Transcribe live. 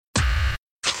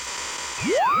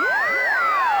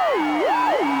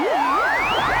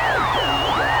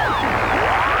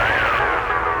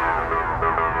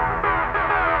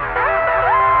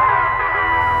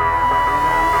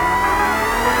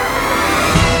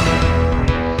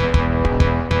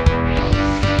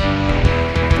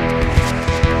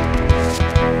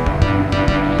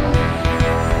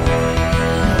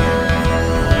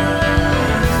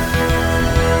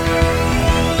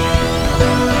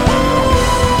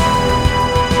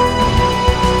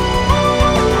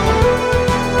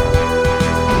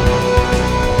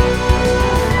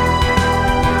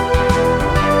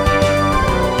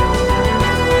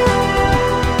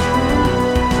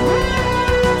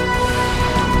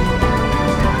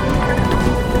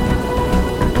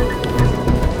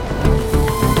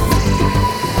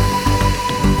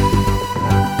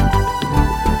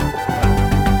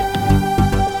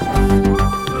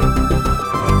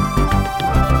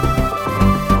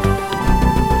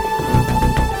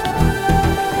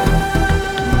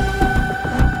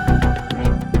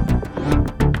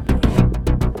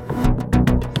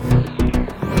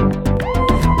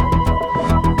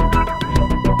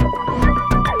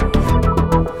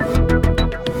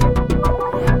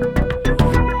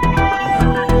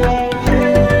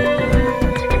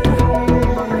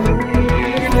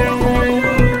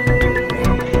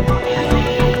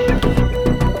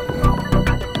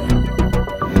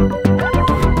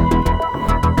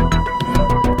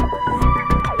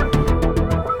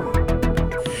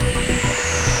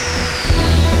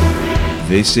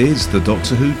This is the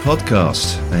Doctor Who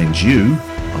podcast, and you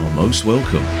are most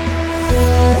welcome.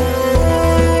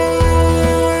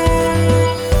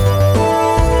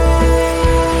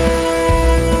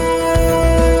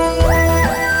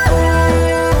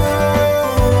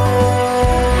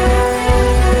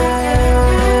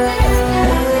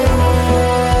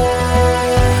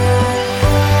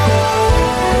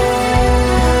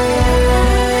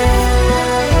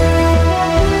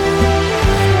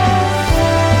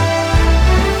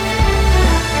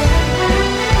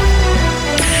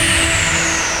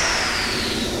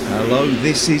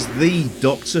 This is the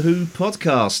Doctor Who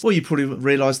podcast. Well, you probably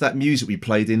realised that music we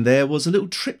played in there was a little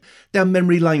trip down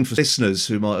memory lane for listeners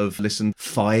who might have listened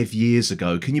 5 years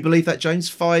ago. Can you believe that, James?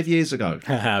 5 years ago.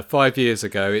 5 years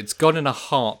ago. It's gone in a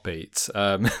heartbeat.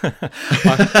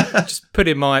 I just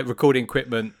putting my recording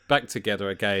equipment back together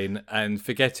again and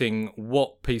forgetting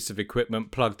what piece of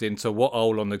equipment plugged into what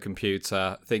hole on the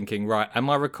computer, thinking, right, am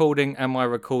I recording?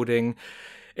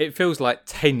 It feels like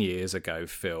 10 years ago,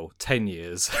 Phil. 10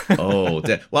 years. Well,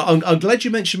 I'm glad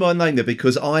you mentioned my name there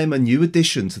because I'm a new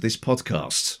addition to this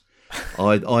podcast.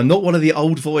 I'm not one of the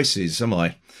old voices, am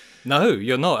I? No,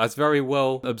 you're not. That's very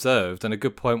well observed and a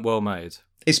good point well made.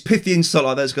 It's pithy insight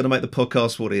like that's going to make the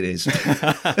podcast what it is.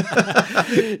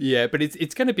 Yeah, but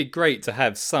it's going to be great to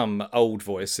have some old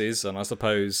voices, and I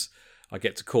suppose I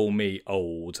get to call me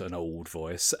an old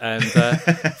voice. And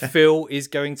Phil is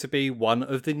going to be one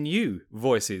of the new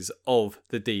voices of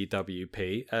the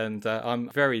DWP. And I'm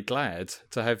very glad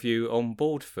to have you on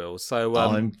board, Phil. So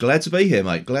I'm glad to be here,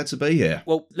 mate. Glad to be here.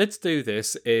 Well, let's do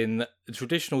this in the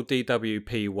traditional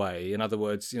DWP way. In other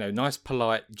words, nice,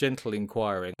 polite, gentle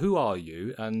inquiring. Who are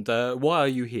you and why are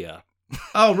you here?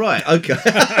 Oh, right. Okay.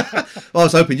 Well, I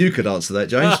was hoping you could answer that,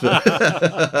 James.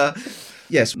 But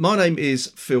yes, my name is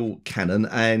Phil Cannon,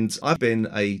 and I've been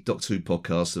a Doctor Who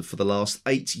podcaster for the last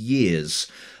 8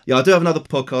 years. Yeah, I do have another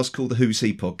podcast called the Who's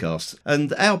He podcast,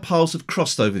 and our paths have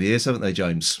crossed over the years, haven't they,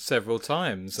 James? Several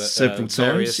times. Several times,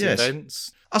 various yes.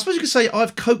 Events. I suppose you could say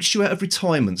I've coaxed you out of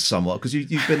retirement somewhat, because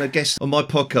you've been a guest on my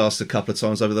podcast a couple of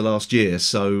times over the last year,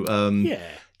 so yeah.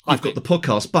 You've got the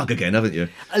podcast bug again, haven't you?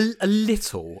 A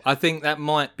little. I think that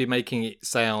might be making it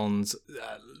sound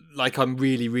like I'm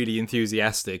really, really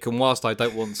enthusiastic. And whilst I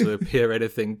don't want to appear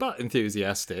anything but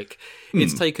enthusiastic,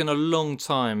 it's taken a long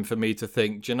time for me to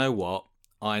think, do you know what?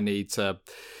 I need to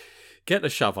get the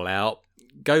shovel out,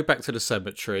 go back to the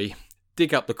cemetery,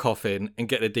 dig up the coffin and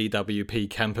get the DWP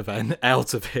campervan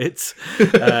out of it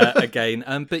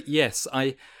again. But yes,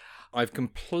 I've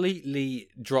completely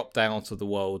dropped out of the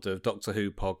world of Doctor Who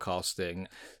podcasting,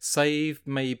 save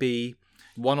maybe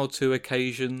one or two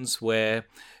occasions where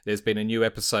there's been a new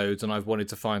episode and I've wanted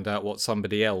to find out what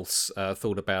somebody else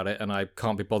thought about it, and I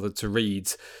can't be bothered to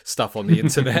read stuff on the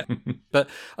internet. But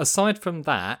aside from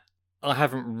that, I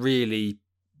haven't really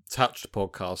touched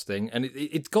podcasting, and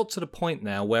it's got to the point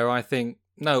now where I think,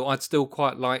 no, I'd still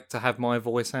quite like to have my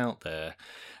voice out there.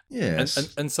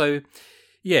 Yes. And so...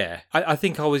 yeah, I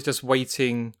think I was just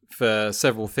waiting for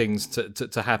several things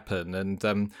to happen.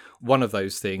 And one of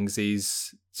those things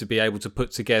is to be able to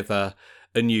put together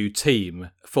a new team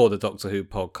for the Doctor Who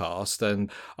podcast, and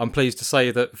I'm pleased to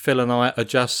say that Phil and I are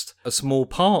just a small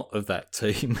part of that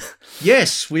team.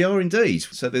 Yes, we are indeed.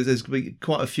 So there's going to be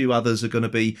quite a few others are going to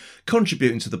be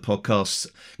contributing to the podcast.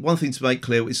 One thing to make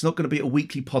clear, it's not going to be a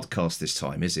weekly podcast this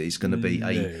time, is it? It's going to be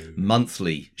a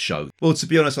monthly show. Well, to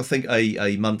be honest, I think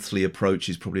a monthly approach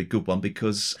is probably a good one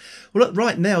because, well, look,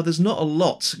 right now there's not a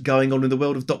lot going on in the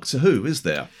world of Doctor Who, is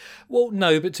there? Well,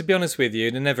 no, but to be honest with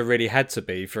you, there never really had to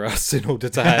be for us in order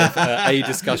to have A,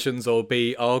 discussions or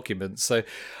B, arguments. So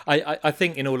I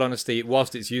think, in all honesty,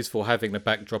 whilst it's useful having the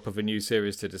backdrop of a new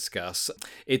series to discuss,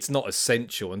 it's not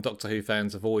essential, and Doctor Who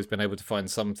fans have always been able to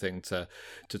find something to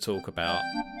talk about.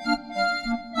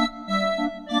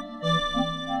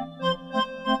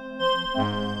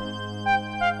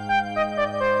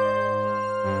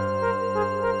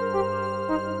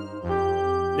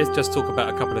 Let's just talk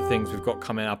about a couple of things we've got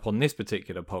coming up on this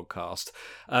particular podcast.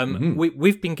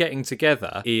 We've been getting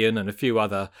together, Ian and a few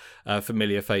other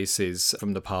familiar faces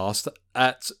from the past,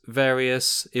 at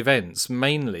various events,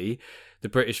 mainly the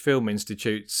British Film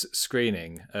Institute's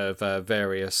screening of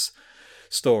various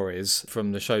stories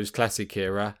from the show's classic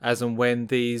era, as and when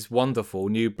these wonderful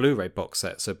new Blu-ray box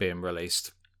sets are being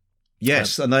released.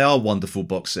 Yes, and they are wonderful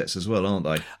box sets as well, aren't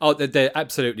they? Oh, they're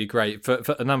absolutely great for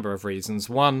a number of reasons.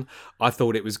 One, I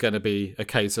thought it was going to be a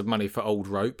case of money for old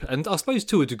rope, and I suppose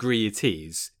to a degree it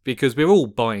is, because we're all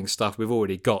buying stuff we've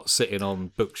already got sitting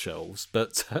on bookshelves.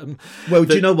 But well,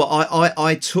 do you know what?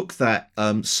 I took that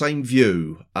same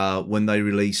view when they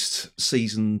released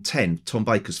season 10, Tom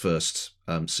Baker's first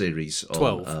series.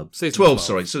 12. Season 12.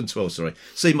 Season 12, sorry.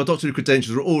 See, my Doctor Who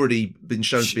credentials have already been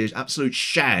shown to be an absolute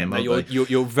sham, No, aren't they?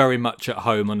 you're very much at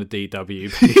home on a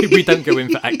DW. We don't go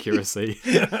in for accuracy.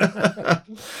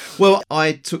 Well,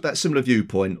 I took that similar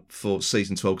viewpoint for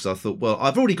season 12 because I thought, well,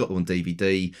 I've already got them on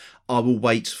DVD. I will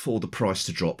wait for the price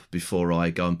to drop before I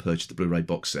go and purchase the Blu-ray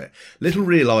box set. Little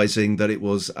realising that it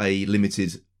was a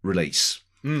limited release.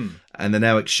 And they're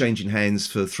now exchanging hands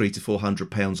for £300 to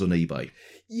 £400 on eBay.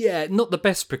 Yeah, not the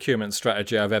best procurement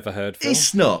strategy I've ever heard, Phil.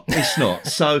 It's not.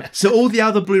 So all the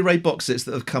other Blu-ray box sets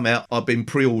that have come out, I've been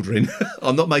pre-ordering.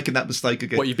 I'm not making that mistake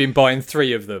again. What, you've been buying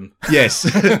 3 of them? Yes.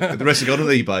 The rest have gone on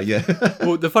eBay, yeah.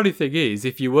 Well, the funny thing is,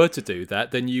 if you were to do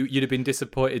that, then you'd have been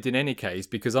disappointed in any case,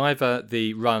 because either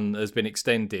the run has been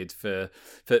extended for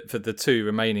the 2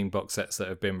 remaining box sets that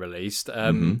have been released,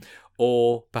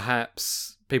 or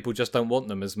perhaps people just don't want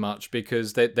them as much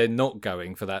because they're not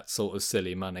going for that sort of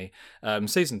silly money.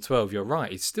 Season 12, you're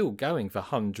right, it's still going for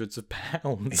hundreds of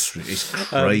pounds. It's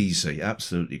crazy,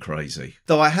 absolutely crazy.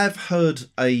 Though I have heard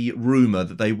a rumour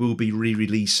that they will be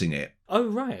re-releasing it. Oh,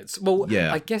 right. Well,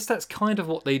 yeah. I guess that's kind of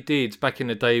what they did back in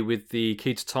the day with the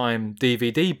Key to Time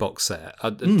DVD box set.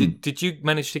 Did you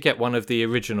manage to get one of the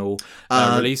original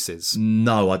releases?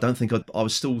 No, I don't think I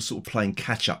was still sort of playing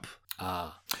catch-up.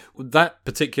 Well, that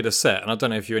particular set, and I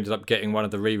don't know if you ended up getting one of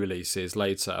the re-releases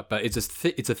later, but it's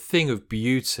a thing of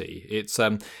beauty. It's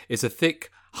a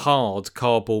thick, hard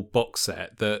cardboard box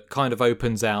set that kind of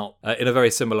opens out in a very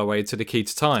similar way to the Key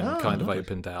to Time of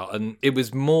opened out, and it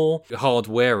was more hard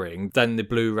wearing than the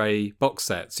Blu-ray box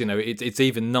sets. You know, it's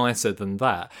even nicer than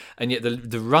that, and yet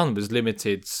the run was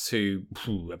limited to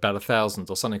about 1,000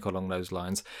 or something along those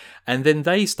lines. And then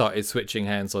they started switching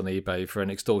hands on eBay for an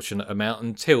extortionate amount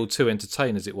until Two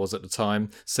Entertainers, it was at the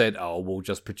time, said, "Oh, we'll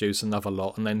just produce another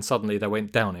lot," and then suddenly they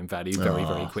went down in value very,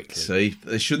 very quickly. See,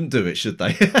 they shouldn't do it, should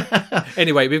they?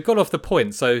 Anyway, we've got off the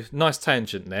point, so nice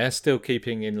tangent there, still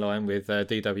keeping in line with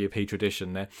DWP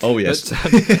tradition there. Oh, yes.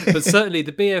 But certainly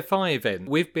the BFI event,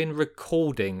 we've been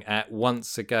recording at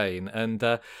once again, and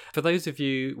for those of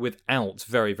you without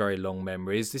very, very long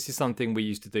memories, this is something we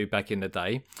used to do back in the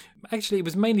day. Actually, it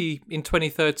was mainly in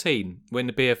 2013 when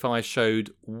the BFI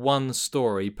showed one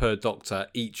story per Doctor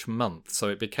each month, so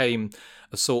it became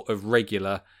a sort of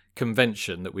regular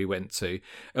convention that we went to,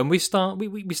 and we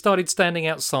started standing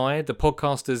outside. The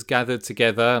podcasters gathered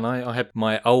together, and I had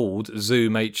my old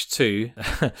Zoom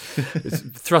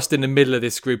H2 thrust in the middle of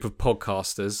this group of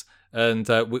podcasters, and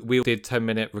we did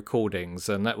 10-minute recordings,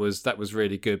 and that was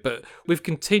really good. But we've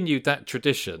continued that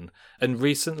tradition, and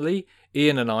recently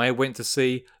Ian and I went to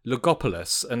see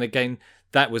Logopolis, and again,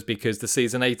 that was because the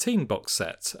season 18 box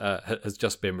set has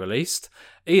just been released.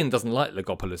 Ian doesn't like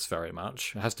Logopolis very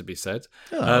much, it has to be said.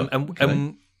 And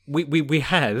we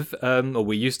have, or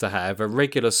we used to have, a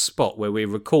regular spot where we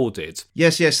recorded.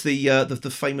 Yes,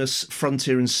 the famous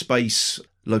Frontier in Space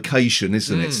location,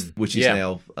 isn't it? Which is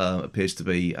now appears to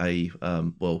be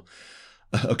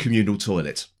a communal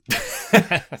toilet.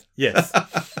 Yes.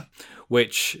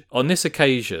 Which, on this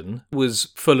occasion,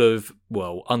 was full of,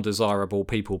 well, undesirable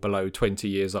people below 20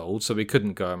 years old, so we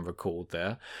couldn't go and record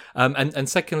there. And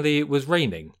secondly, it was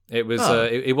raining.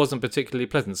 It wasn't particularly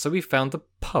pleasant, so we found a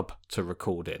pub to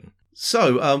record in.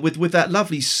 So, with that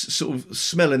lovely sort of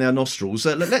smell in our nostrils,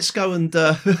 let's go and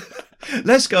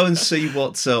let's go and see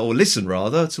what, or listen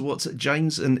rather, to what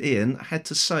James and Ian had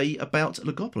to say about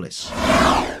Logopolis.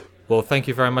 Well, thank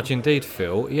you very much indeed,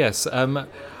 Phil. Yes, I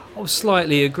was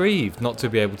slightly aggrieved not to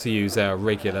be able to use our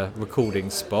regular recording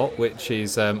spot, which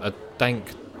is a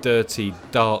dank, dirty,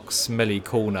 dark, smelly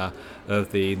corner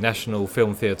of the National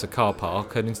Film Theatre car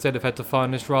park, and instead have had to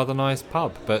find this rather nice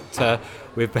pub. But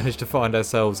we've managed to find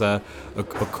ourselves a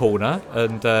corner,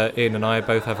 and Ian and I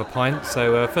both have a pint.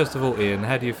 So first of all, Ian,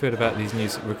 how do you feel about these new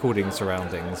recording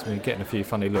surroundings? We're getting a few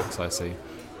funny looks, I see.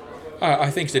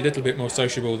 I think it's a little bit more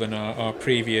sociable than our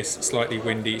previous slightly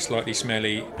windy, slightly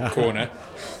smelly corner.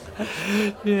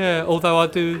 Yeah, although I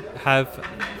do have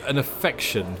an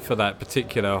affection for that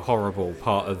particular horrible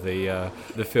part of the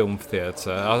film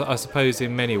theatre. I suppose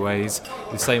in many ways,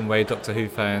 the same way Doctor Who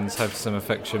fans have some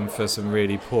affection for some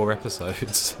really poor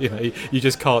episodes. You know, you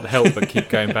just can't help but keep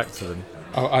going back to them.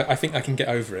 Oh, I think I can get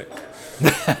over it.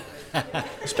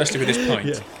 Especially with this pint.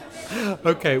 Yeah.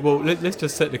 Okay, well, let's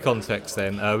just set the context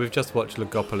then. We've just watched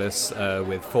Logopolis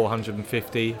with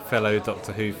 450 fellow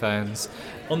Doctor Who fans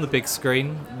on the big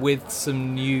screen with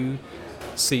some new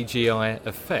CGI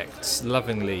effects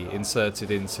lovingly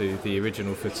inserted into the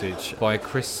original footage by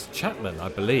Chris Chapman, I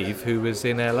believe, who was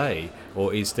in LA,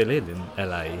 or is still in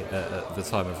LA at the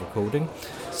time of recording.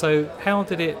 So how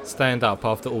did it stand up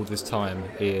after all this time,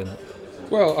 Ian?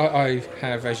 Well, I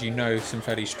have, as you know, some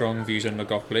fairly strong views on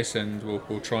Logopolis, and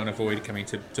we'll try and avoid coming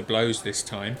to blows this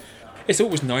time. It's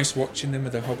always nice watching them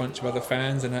with a whole bunch of other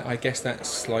fans, and I guess that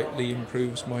slightly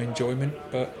improves my enjoyment,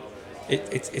 but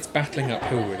it's battling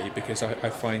uphill, really, because I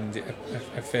find it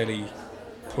a fairly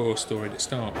poor story to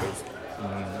start with.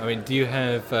 I mean, do you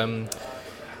have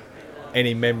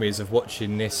any memories of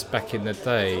watching this back in the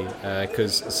day?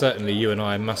 Because certainly you and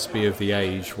I must be of the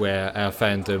age where our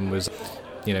fandom was,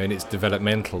 you know, in its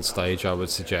developmental stage, I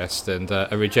would suggest, and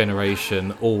a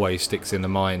regeneration always sticks in the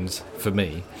mind for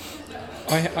me.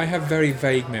 I have very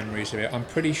vague memories of it. I'm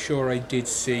pretty sure I did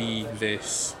see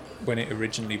this when it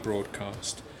originally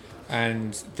broadcast,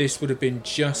 and this would have been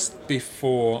just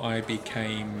before I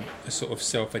became a sort of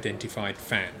self-identified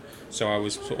fan. So I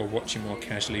was sort of watching more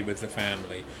casually with the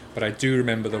family. But I do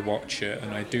remember the Watcher,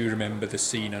 and I do remember the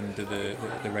scene under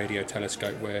the radio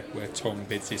telescope where Tom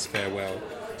bids his farewell.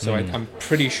 So I'm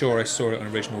pretty sure I saw it on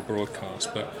original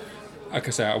broadcast, but like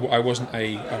I say, I wasn't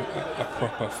a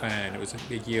proper fan. It was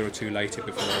a year or two later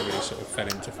before I really sort of fell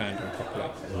into fandom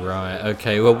properly. Right,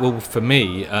 okay. Well, for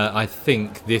me, I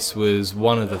think this was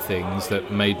one of the things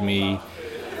that made me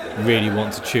really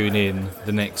want to tune in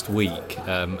the next week.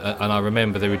 And I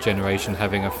remember the regeneration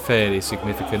having a fairly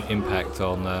significant impact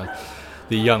on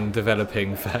the young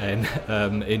developing fan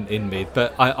in me.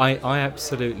 But I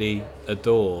absolutely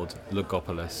adored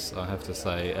Logopolis, I have to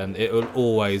say, and it will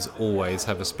always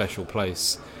have a special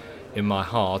place in my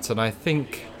heart. And I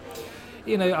think,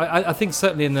 you know, I think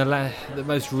certainly in the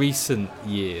most recent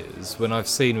years, when I've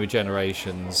seen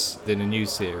regenerations in a new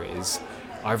series,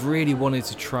 I've really wanted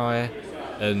to try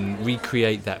and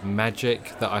recreate that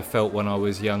magic that I felt when I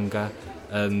was younger,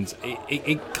 and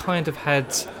it kind of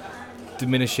had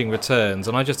diminishing returns,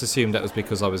 and I just assumed that was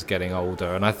because I was getting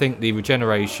older. And I think the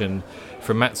regeneration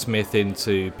from Matt Smith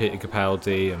into Peter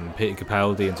Capaldi and Peter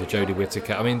Capaldi into Jodie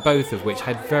Whittaker, I mean, both of which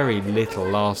had very little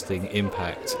lasting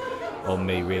impact on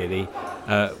me, really,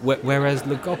 whereas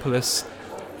Logopolis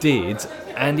did,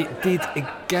 and it did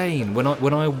again when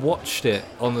I watched it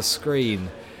on the screen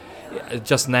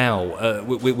just now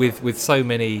with so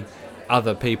many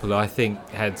other people who I think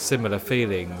had similar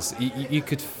feelings. You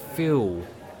could feel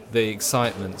the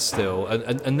excitement still,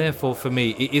 and therefore for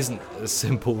me it isn't a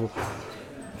simple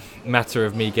matter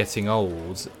of me getting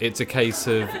old. It's a case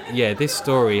of, yeah, this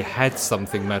story had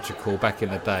something magical back in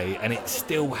the day, and it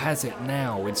still has it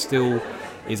now. It still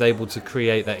is able to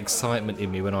create that excitement in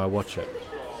me when I watch it.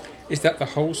 Is that the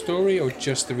whole story, or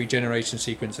just the regeneration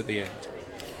sequence at the end?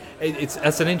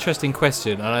 That's an interesting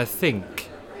question, and I think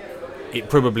it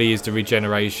probably is the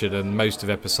regeneration and most of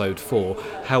episode 4.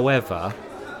 However,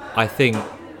 I think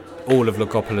all of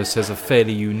Logopolis has a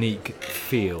fairly unique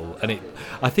feel, and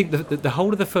I think the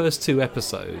whole of the first 2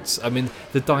 episodes, I mean,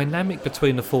 the dynamic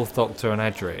between the Fourth Doctor and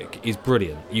Adric is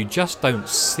brilliant. You just don't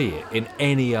see it in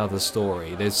any other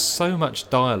story. There's so much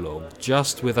dialogue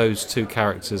just with those 2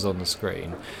 characters on the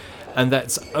screen, and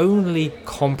that's only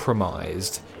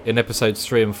compromised in episodes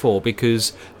 3 and 4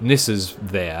 because Nissa's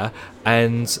there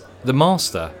and the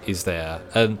Master is there,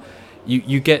 and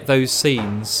you get those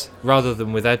scenes rather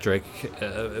than with Edric,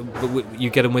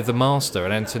 you get them with the Master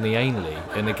and Anthony Ainley,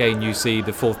 and again you see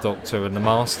the Fourth Doctor and the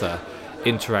Master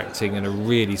interacting in a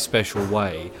really special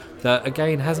way that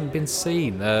again hasn't been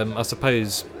seen. I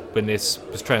suppose when this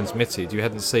was transmitted you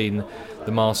hadn't seen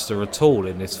the Master at all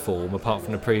in this form apart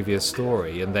from the previous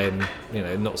story, and then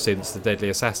not since the Deadly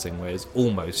Assassin, where it's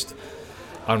almost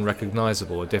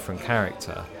unrecognisable, a different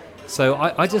character. So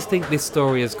I just think this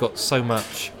story has got so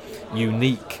much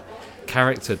unique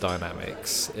character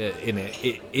dynamics in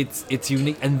it. It's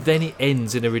unique, and then it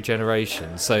ends in a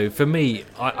regeneration. So for me,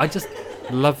 I just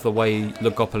love the way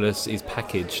Logopolis is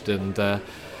packaged, and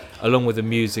along with the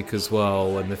music as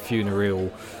well and the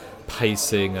funereal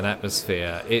pacing and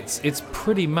atmosphere, it's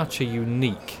pretty much a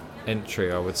unique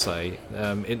entry, I would say.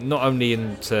 It not only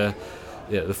into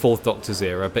the Fourth Doctor's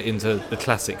era, but into the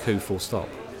classic Who full stop.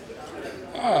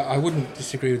 I wouldn't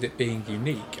disagree with it being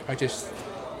unique. I just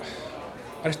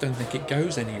don't think it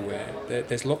goes anywhere.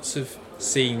 There's lots of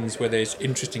scenes where there's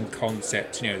interesting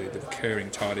concepts, the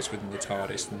recurring TARDIS within the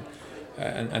TARDIS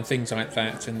and things like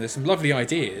that, and there's some lovely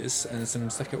ideas and some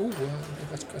stuff.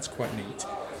 That's quite neat.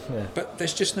 Yeah. But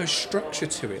there's just no structure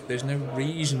to it. There's no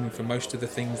reason for most of the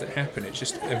things that happen. It's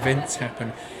just events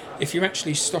happen. If you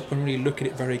actually stop and really look at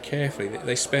it very carefully,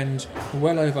 they spend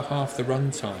well over half the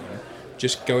runtime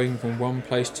just going from one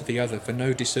place to the other for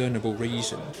no discernible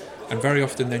reason, and very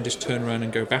often then just turn around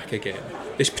and go back again.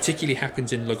 This particularly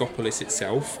happens in Logopolis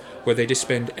itself, where they just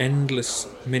spend endless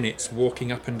minutes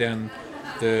walking up and down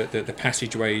the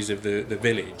passageways of the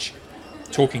village,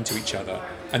 talking to each other,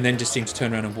 and then just seem to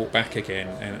turn around and walk back again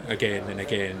and again and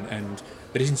again, and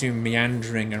they just seem to be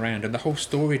meandering around, and the whole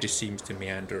story just seems to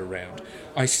meander around.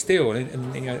 I still,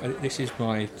 and this is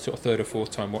my sort of third or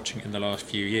fourth time watching it in the last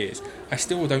few years, I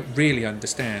still don't really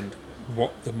understand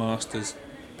what the Master's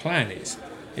plan is.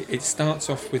 It starts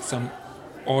off with some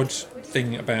odd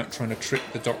thing about trying to trick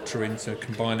the Doctor into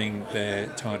combining their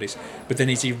TARDIS, but then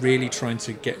is he really trying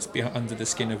to get under the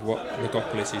skin of what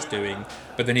Logopolis is doing?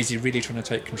 But then is he really trying to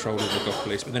take control of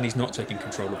Logopolis? But then he's not taking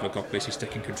control of Logopolis, he's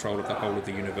taking control of the whole of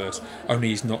the universe. Only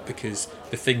he's not, because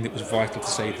the thing that was vital to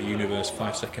save the universe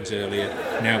 5 seconds earlier,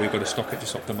 now we've got to stop it to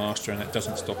stop the Master, and that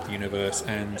doesn't stop the universe,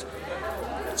 and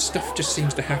stuff just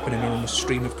seems to happen in an almost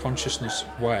stream of consciousness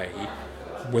way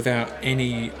without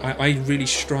any... I really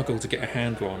struggle to get a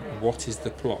handle on what is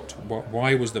the plot.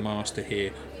 Why was the Master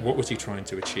here? What was he trying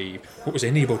to achieve? What was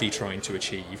anybody trying to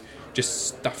achieve? Just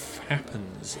stuff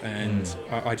happens, and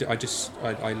I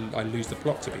lose the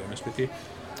plot, to be honest with you.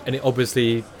 And it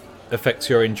obviously affects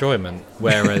your enjoyment,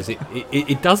 whereas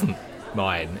it doesn't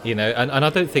mine, and I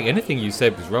don't think anything you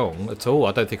said was wrong at all.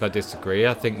 I don't think I disagree.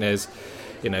 I think there's,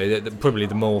 probably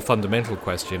the more fundamental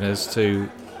question as to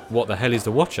what the hell is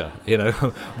the Watcher?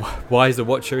 Why is the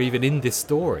Watcher even in this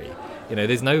story?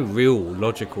 There's no real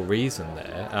logical reason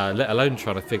there, let alone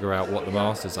trying to figure out what the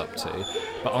Master's up to.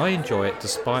 But I enjoy it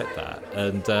despite that,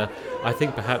 and I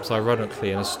think perhaps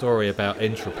ironically in a story about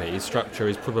entropy, structure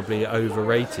is probably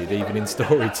overrated even in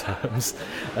story terms,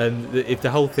 and if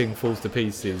the whole thing falls to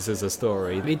pieces as a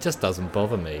story, it just doesn't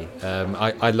bother me.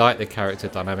 I like the character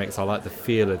dynamics, I like the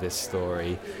feel of this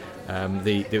story.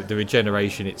 The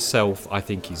regeneration itself I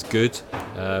think is good,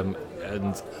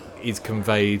 and is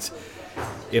conveyed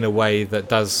in a way that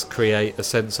does create a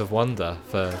sense of wonder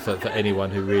for anyone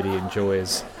who really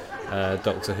enjoys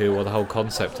Doctor Who or the whole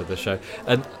concept of the show.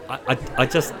 And I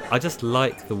just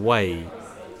like the way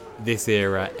this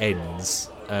era ends.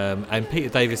 And Peter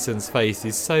Davison's face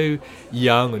is so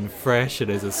young and fresh, and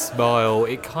there's a smile.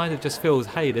 It kind of just feels,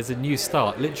 hey, there's a new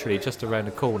start literally just around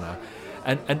the corner.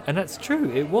 And that's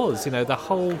true, it was. The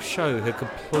whole show had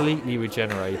completely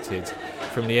regenerated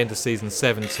from the end of season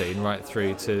 17 right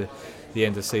through to the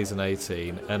end of season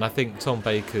 18. And I think Tom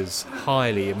Baker's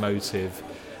highly emotive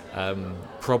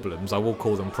problems, I will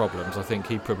call them problems, I think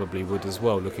he probably would as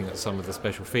well, looking at some of the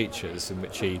special features in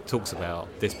which he talks about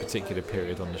this particular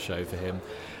period on the show for him.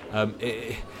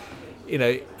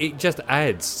 It just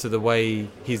adds to the way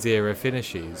his era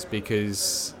finishes,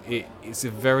 because it's a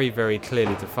very, very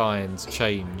clearly defined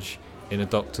change in a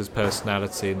Doctor's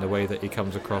personality and the way that he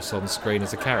comes across on screen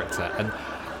as a character, and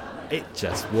it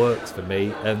just works for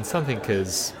me. And something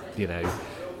as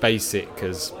basic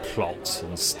as plot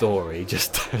and story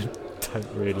just don't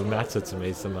really matter to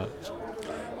me so much.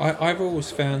 I've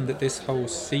always found that this whole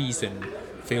season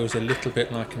feels a little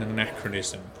bit like an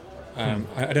anachronism.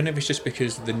 I don't know if it's just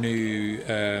because the new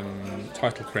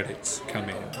title credits come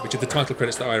in, which are the title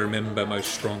credits that I remember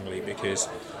most strongly, because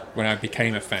when I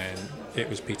became a fan, it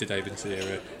was Peter David's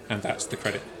era, and that's the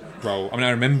credit roll. I mean,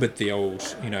 I remembered the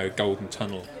old, Golden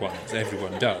Tunnel ones,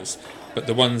 everyone does, but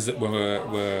the ones that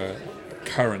were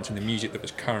current, and the music that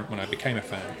was current when I became a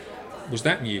fan, was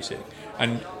that music.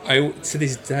 And to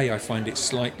this day, I find it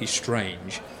slightly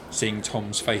strange seeing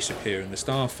Tom's face appear in the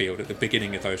Starfield at the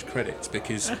beginning of those credits,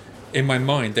 because in my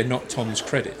mind they're not Tom's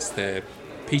credits, they're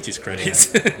Peter's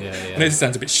credits. Yeah. I know this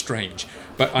sounds a bit strange,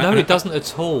 but no, it doesn't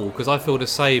at all, because I feel the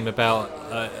same about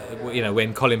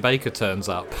when Colin Baker turns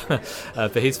up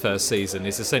for his first season.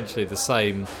 It's essentially the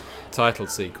same title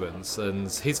sequence,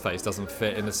 and his face doesn't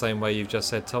fit in the same way you've just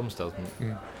said Tom's doesn't.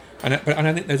 And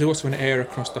I think there's also an air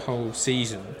across the whole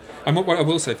season. And what I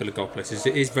will say for Logopolis is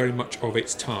it is very much of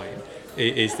its time.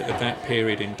 It is that at that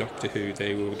period in Doctor Who,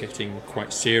 they were getting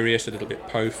quite serious, a little bit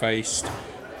po-faced.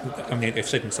 I mean, they've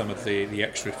said in some of the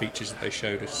extra features that they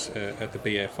showed us at the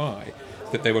BFI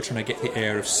that they were trying to get the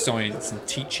air of science and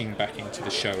teaching back into the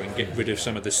show and get rid of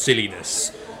some of the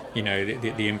silliness,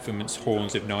 the infamous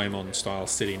Horns of Nymon style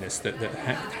silliness that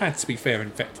had, to be fair,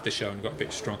 infected the show and got a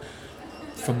bit strong.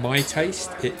 For my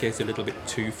taste, it gets a little bit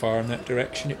too far in that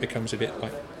direction. It becomes a bit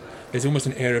like, there's almost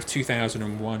an air of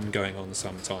 2001 going on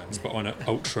sometimes, but on an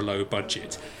ultra low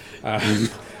budget.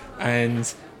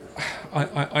 And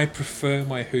I prefer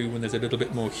my Who when there's a little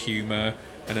bit more humour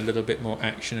and a little bit more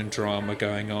action and drama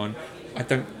going on. I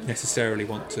don't necessarily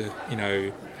want to,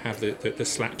 have the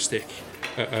slapstick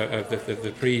of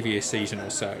the previous season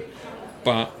or so.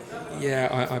 But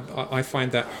yeah, I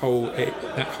find that whole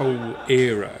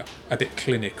era a bit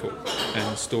clinical,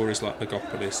 and stories like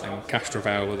Logopolis and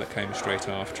Castrovalva that came straight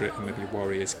after it, and maybe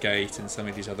Warrior's Gate and some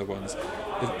of these other ones,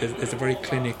 there's a very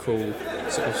clinical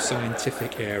sort of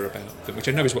scientific air about them, which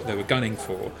I know is what they were gunning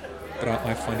for, but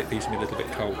I find it leaves me a little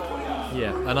bit cold.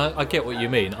 Yeah, and I get what you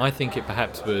mean. I think it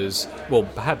perhaps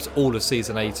all of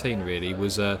season 18 really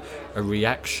was a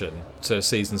reaction to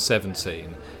season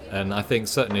 17. And I think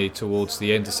certainly towards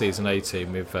the end of season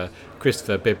 18, with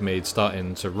Christopher Bidmead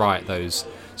starting to write those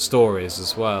stories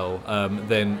as well,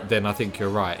 then I think you're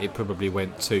right. It probably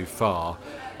went too far.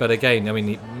 But again, I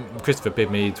mean, Christopher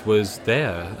Bidmead was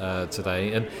there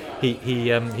today, and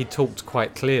he talked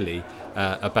quite clearly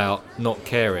about not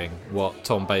caring what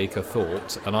Tom Baker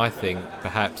thought. And I think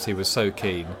perhaps he was so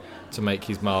keen to make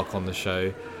his mark on the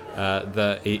show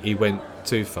that he went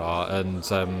too far. And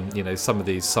some of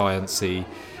these sciencey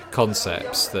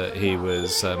concepts that he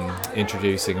was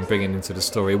introducing and bringing into the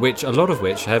story, which a lot of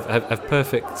which have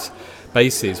perfect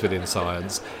bases within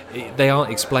science, they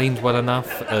aren't explained well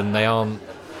enough, and they aren't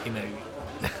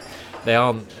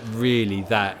really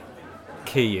that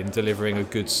key in delivering a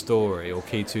good story, or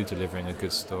key to delivering a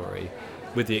good story,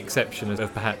 with the exception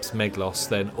of perhaps Meglos.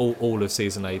 Then all of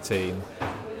season 18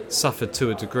 suffered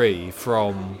to a degree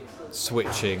from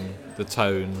switching the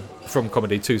tone from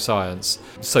comedy to science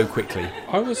so quickly.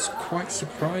 I was quite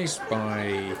surprised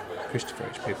by Christopher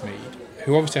H. Bidmead,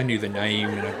 who obviously I knew the name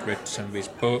and I'd read some of his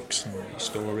books and his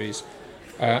stories,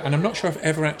 and I'm not sure I've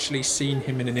ever actually seen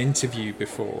him in an interview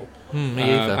before. Me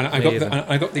either. And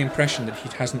I got the impression that he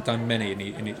hasn't done many,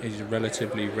 and he's a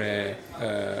relatively rare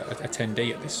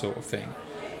attendee at this sort of thing.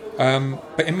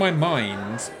 But in my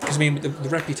mind, because I mean the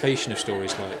reputation of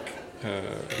stories like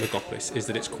Logopolis is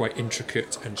that it's quite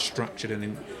intricate and structured,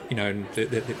 and and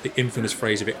the infamous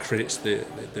phrase of it credits the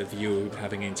viewer with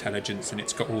having intelligence, and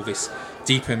it's got all this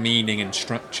deeper meaning and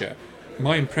structure.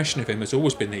 My impression of him has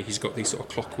always been that he's got these sort of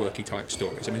clockworky type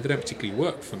stories. I mean, they don't particularly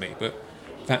work for me, but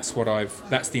that's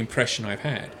the impression I've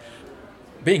had.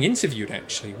 Being interviewed,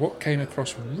 actually, what came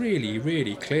across really,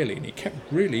 really clearly, and he kept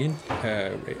really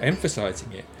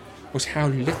emphasising it, was how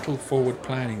little forward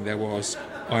planning there was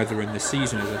either in the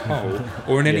season as a whole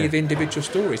or in any of the individual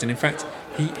stories. And in fact,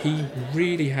 he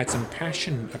really had some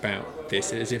passion about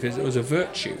this, as if it was a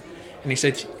virtue. And he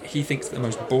said he thinks the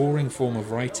most boring form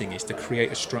of writing is to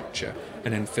create a structure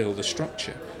and then fill the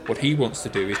structure. What he wants to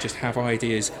do is just have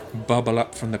ideas bubble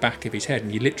up from the back of his head.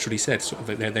 And he literally said sort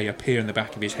of that they appear in the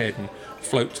back of his head and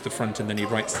float to the front, and then he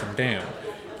writes them down.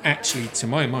 Actually, to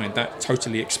my mind, that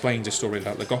totally explains a story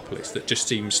like Logopolis that just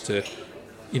seems to,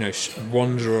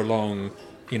 wander along,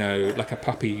 like a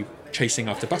puppy chasing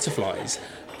after butterflies.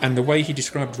 And the way he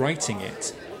described writing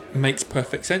it makes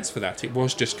perfect sense for that. It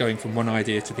was just going from one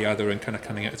idea to the other and kind of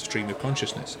coming out of the stream of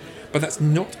consciousness. But that's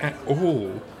not at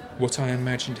all what I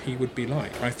imagined he would be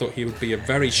like. I thought he would be a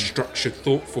very structured,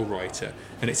 thoughtful writer,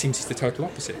 and it seems he's the total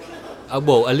opposite.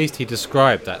 Well, at least he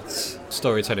described that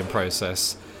storytelling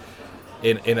process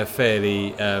in a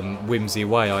fairly whimsy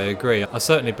way. I agree. I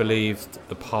certainly believed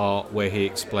the part where he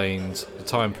explained the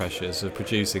time pressures of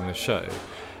producing the show,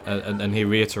 and he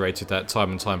reiterated that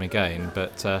time and time again.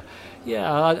 But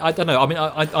I don't know. I mean,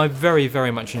 I very,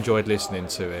 very much enjoyed listening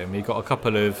to him. He got a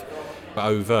couple of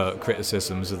overt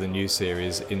criticisms of the new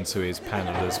series into his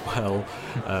panel as well,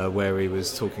 where he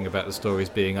was talking about the stories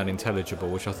being unintelligible,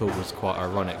 which I thought was quite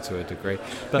ironic to a degree.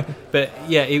 But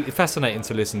yeah, fascinating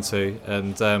to listen to,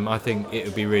 and I think it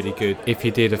would be really good if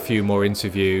he did a few more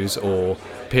interviews or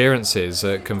appearances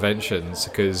at conventions,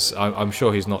 because I'm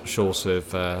sure he's not short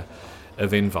of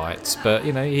invites. But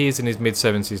you know, he is in his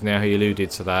mid-70s now. He alluded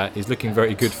to that. He's looking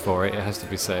very good for it, it has to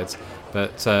be said.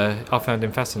 But I found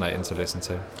him fascinating to listen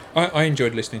to. I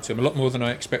enjoyed listening to him a lot more than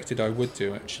I expected I would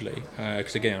do, actually.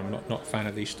 Because again, I'm not a fan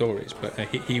of these stories, but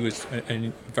he was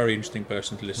a very interesting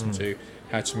person to listen to.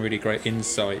 Had some really great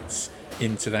insights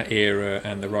into that era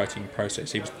and the writing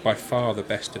process. He was by far the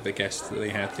best of the guests that they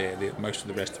had there. Most of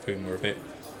the rest of whom were a bit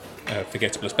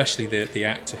forgettable, especially the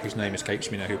actor whose name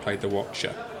escapes me now, who played the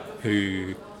Watcher,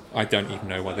 who I don't even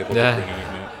know why they bothered bringing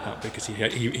him up, because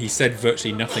he said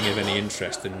virtually nothing of any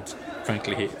interest, and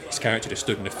frankly his character just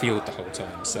stood in a field the whole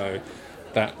time, so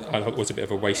that I thought was a bit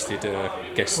of a wasted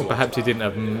guest slot. Perhaps he didn't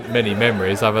have many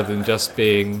memories other than just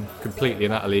being completely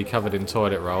and utterly covered in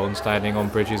toilet roll and standing on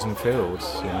bridges and fields.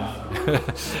 You know?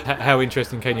 How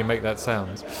interesting can you make that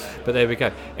sound? But there we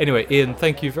go. Anyway, Ian,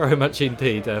 thank you very much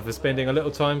indeed for spending a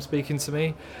little time speaking to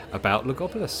me about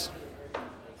Logopolis.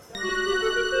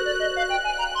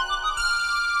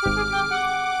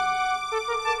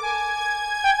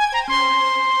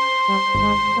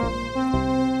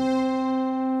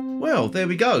 Well, there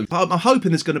we go. I'm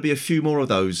hoping there's going to be a few more of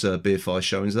those beer fire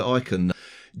showings that I can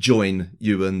join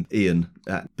you and Ian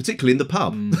at, particularly in the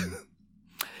pub.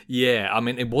 Yeah, I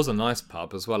mean, it was a nice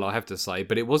pub as well, I have to say,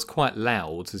 but it was quite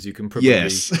loud, as you can probably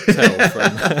tell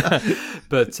from.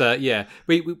 But yeah,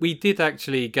 we did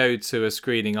actually go to a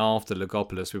screening after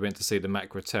Logopolis. We went to see the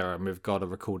Macroterra, and we've got a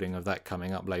recording of that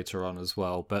coming up later on as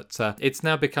well. But it's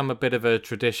now become a bit of a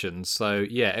tradition, so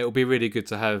yeah, it'll be really good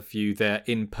to have you there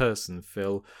in person,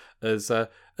 Phil, as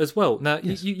well. Now,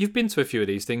 yes. You've been to a few of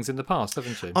these things in the past,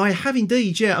 haven't you? I have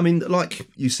indeed, yeah. I mean, like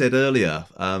you said earlier,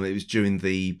 it was during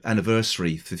the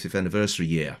 50th anniversary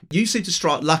year. You seemed to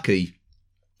strike lucky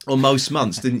on most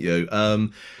months, didn't you?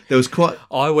 There was quite...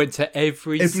 I went to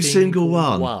every single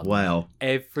one. Wow.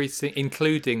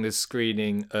 Including the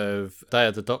screening of Day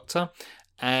of the Doctor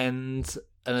and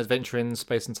An Adventure in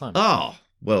Space and Time. Oh,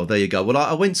 well, there you go. Well,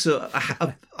 I went to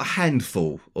a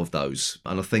handful of those,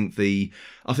 and I think the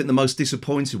most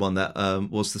disappointing one that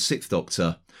was the Sixth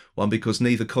Doctor one, because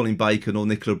neither Colin Bacon or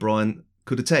Nicola Bryant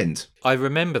could attend. I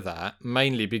remember that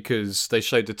mainly because they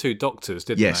showed the two Doctors,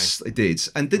 didn't they? Yes, they did.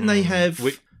 And didn't they have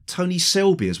Tony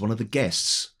Selby as one of the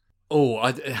guests?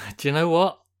 Oh, do you know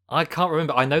what? I can't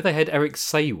remember. I know they had Eric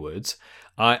Saywood.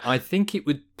 I think it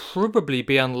would probably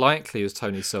be unlikely as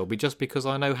Tony Selby, just because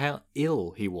I know how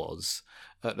ill he was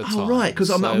at the time. Oh, right, because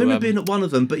I remember being at one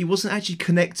of them, but he wasn't actually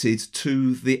connected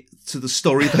to the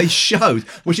story they showed,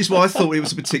 which is why I thought it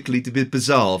was particularly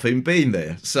bizarre for him being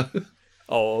there. So.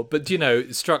 Oh, but you know,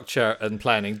 structure and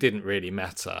planning didn't really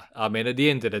matter. I mean, at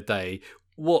the end of the day,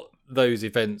 what those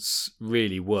events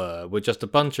really were just a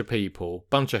bunch of people,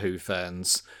 bunch of Who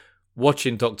fans,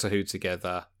 watching Doctor Who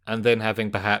together, and then having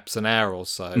perhaps an hour or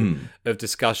so of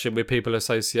discussion with people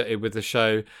associated with the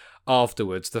show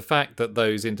afterwards. The fact that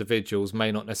those individuals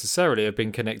may not necessarily have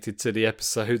been connected to the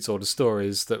episodes or the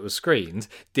stories that were screened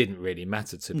didn't really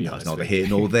matter, to be honest. It's neither here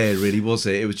nor there, really, was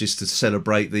it? It was just to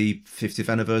celebrate the 50th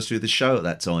anniversary of the show at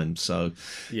that time. So,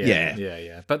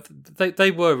 yeah. But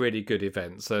they were really good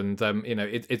events, and you know,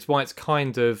 it's why it's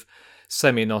kind of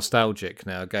semi-nostalgic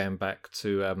now, going back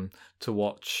to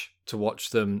watch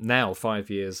them now, 5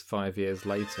 years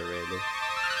later, really.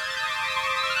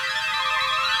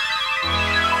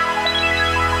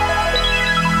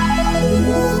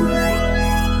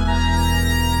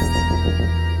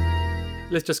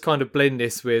 Let's just kind of blend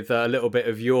this with a little bit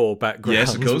of your background,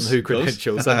 yes, of course, and Who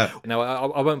credentials. Now,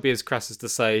 I won't be as crass as to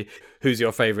say, who's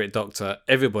your favourite Doctor?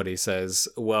 Everybody says,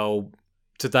 well,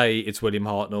 today it's William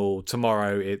Hartnell,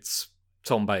 tomorrow it's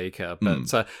Tom Baker.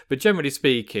 But generally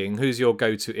speaking, who's your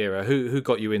go-to era? Who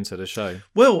got you into the show?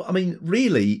 Well, I mean,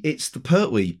 really, it's the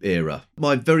Pertwee era.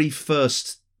 My very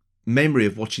first memory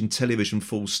of watching television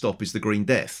full stop is The Green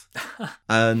Death.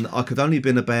 And I could only have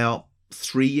been about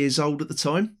 3 years old at the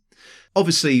time.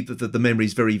 Obviously, the memory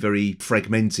is very, very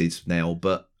fragmented now,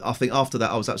 but I think after that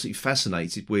I was absolutely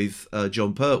fascinated with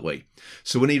John Pertwee.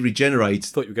 So when he regenerated...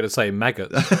 Thought you were going to say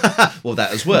maggots. Well,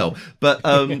 that as well. But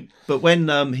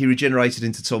when he regenerated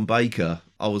into Tom Baker,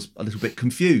 I was a little bit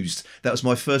confused. That was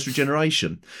my first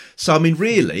regeneration. So, I mean,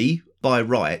 really, by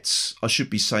rights, I should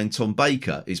be saying Tom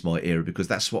Baker is my era because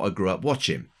that's what I grew up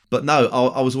watching. But no,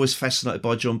 I was always fascinated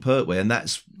by John Pertwee, and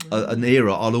that's an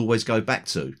era I'll always go back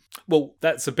to. Well,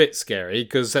 that's a bit scary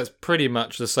because that's pretty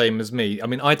much the same as me. I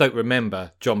mean, I don't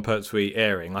remember John Pertwee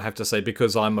airing, I have to say,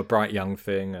 because I'm a bright young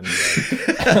thing. And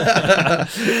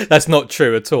that's not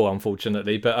true at all,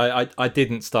 unfortunately. But I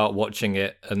didn't start watching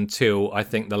it until, I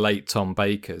think, the late Tom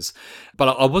Baker's. But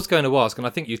I was going to ask, and I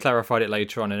think you clarified it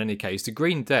later on in any case, The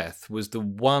Green Death was the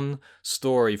one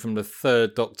story from the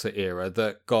Third Doctor era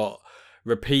that got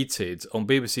repeated on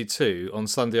BBC Two on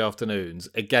Sunday afternoons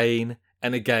again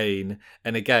and again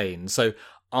and again. So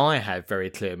I have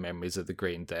very clear memories of The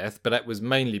Green Death, but that was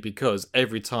mainly because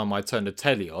every time I turned the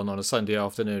telly on a Sunday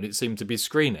afternoon, it seemed to be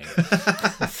screening.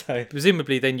 So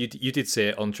presumably then you did see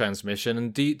it on transmission.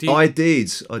 And do you, I did,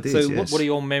 so yes. what are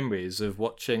your memories of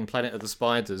watching Planet of the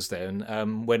Spiders then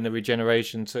when the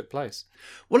regeneration took place?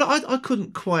 Well, I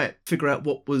couldn't quite figure out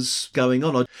what was going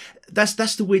on.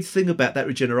 That's the weird thing about that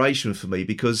regeneration for me,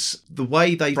 because the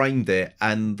way they framed it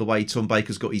and the way Tom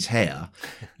Baker's got his hair,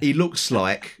 he looks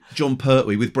like John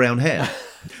Pertwee with brown hair.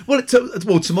 Well, to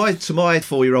my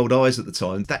 4-year-old eyes at the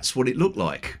time, that's what it looked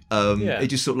like. It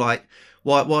just looked like,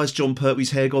 why has John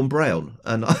Pertwee's hair gone brown?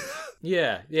 And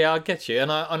yeah, I get you,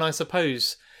 and I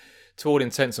suppose, to all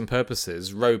intents and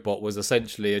purposes, Robot was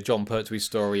essentially a John Pertwee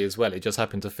story as well. It just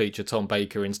happened to feature Tom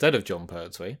Baker instead of John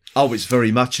Pertwee. Oh, it's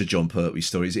very much a John Pertwee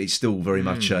story. It's still very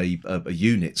much a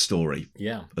unit story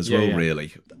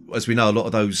really. As we know, a lot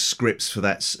of those scripts for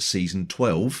that season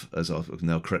 12, as I can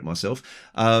now correct myself,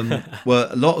 were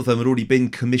a lot of them had already been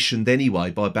commissioned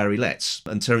anyway by Barry Letts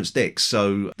and Terence Dicks.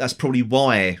 So that's probably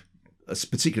why,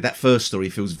 particularly that first story,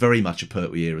 feels very much a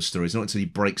Pertwee era story. It's not until he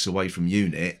breaks away from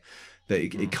unit that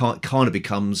it kind of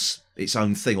becomes its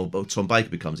own thing, or Tom Baker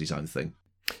becomes his own thing.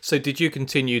 So did you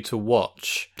continue to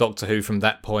watch Doctor Who from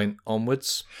that point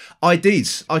onwards? I did.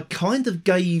 I kind of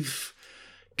gave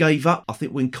up, I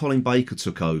think, when Colin Baker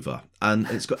took over. And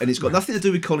it's got nothing to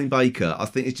do with Colin Baker. I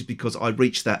think it's just because I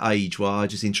reached that age where I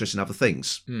was just interested in other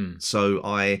things. So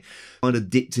I kind of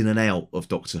dipped in and out of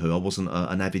Doctor Who. I wasn't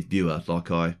an avid viewer like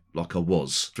I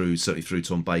was, certainly through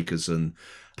Tom Baker's and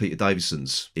Peter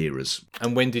Davison's eras.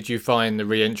 And when did you find the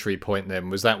re-entry point then?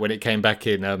 Was that when it came back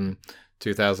in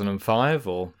 2005,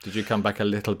 or did you come back a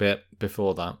little bit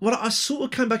before that? Well, I sort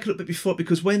of came back a little bit before,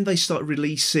 because when they started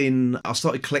releasing, I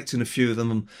started collecting a few of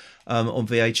them on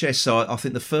VHS. So I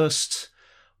think the first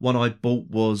one I bought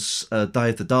was Day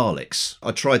of the Daleks.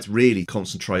 I tried to really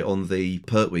concentrate on the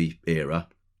Pertwee era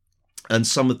and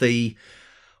some of the,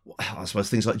 I suppose,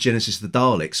 things like Genesis of the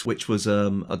Daleks, which was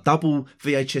a double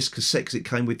VHS cassette, because it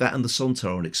came with that and the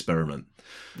Sontaran Experiment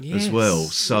as well.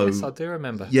 So yes, I do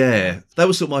remember. Yeah, that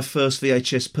was sort of my first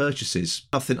VHS purchases.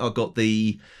 I think I got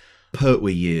the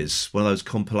Pertwee years, one of those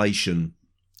compilation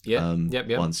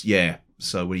ones. Yeah.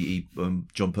 So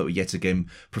John Pertwee yet again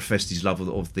professed his love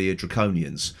of the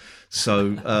Draconians. So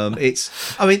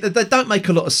they don't make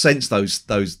a lot of sense, those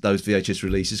VHS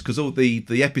releases, because all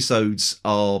the episodes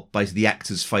are basically the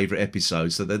actors' favourite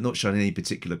episodes, so they're not shown in any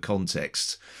particular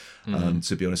context.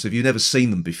 To be honest, if you've never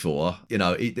seen them before,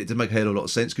 it didn't make a hell of a lot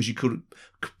of sense, because you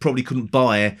probably couldn't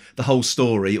buy the whole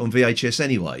story on VHS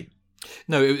anyway.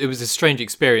 No, it was a strange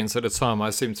experience at the time.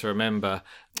 I seem to remember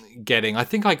I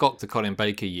think I got the Colin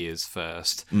Baker years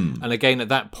first. And again, at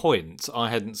that point, I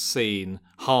hadn't seen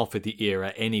half of the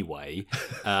era anyway.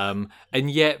 And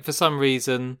yet, for some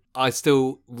reason, I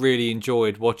still really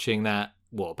enjoyed watching that,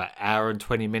 about hour and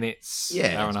 20 minutes?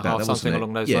 Hour and a half, something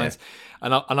along those lines.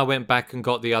 And I went back and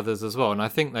got the others as well. And I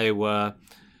think they were...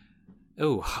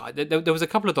 there was a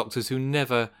couple of Doctors who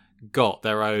never got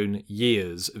their own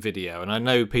years video, and I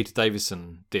know Peter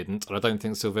Davison didn't, and I don't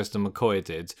think Sylvester McCoy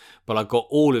did, but I got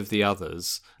all of the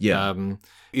others.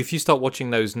 If you start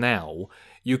watching those now,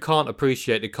 you can't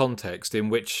appreciate the context in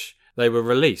which they were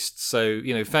released. So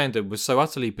fandom was so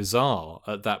utterly bizarre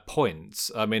at that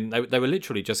point. I mean, they were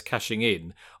literally just cashing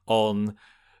in on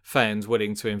fans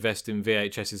willing to invest in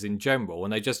VHSs in general,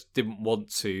 and they just didn't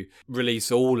want to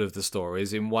release all of the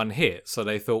stories in one hit. So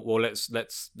they thought, well,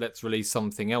 let's release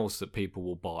something else that people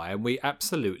will buy, and we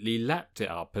absolutely lapped it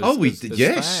up. As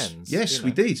fans. Yes,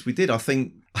 we did. I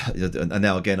think, and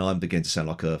now again, I'm beginning to sound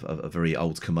like a very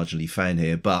old curmudgeonly fan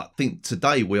here, but I think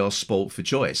today we are spoilt for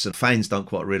choice, and fans don't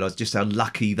quite realise just how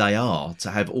lucky they are to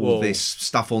have all this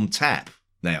stuff on tap.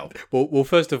 now. Well,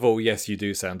 first of all, yes, you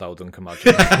do sound old and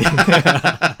curmudgeon.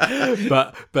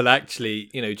 but actually,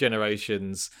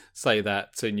 generations say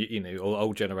that to or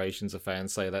old generations of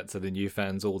fans say that to the new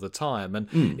fans all the time, and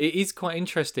it is quite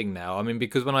interesting now. I mean,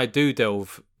 because when I do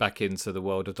delve back into the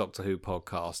world of Doctor Who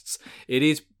podcasts, it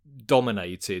is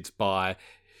dominated by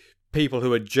people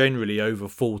who are generally over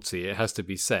 40, it has to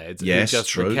be said, yes, who just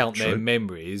true, recount true. their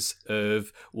memories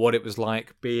of what it was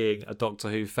like being a Doctor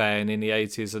Who fan in the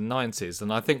 80s and 90s.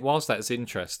 And I think whilst that's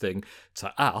interesting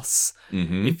to us,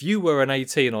 if you were an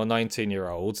 18 or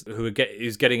 19-year-old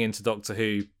who's getting into Doctor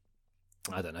Who,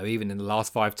 I don't know, even in the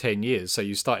last 5-10 years, so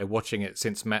you started watching it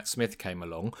since Matt Smith came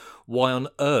along, why on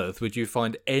earth would you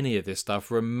find any of this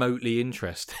stuff remotely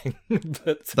interesting?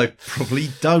 But they probably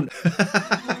don't.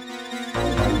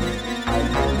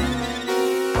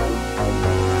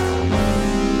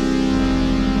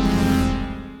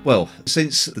 Well,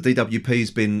 since the DWP's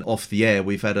been off the air,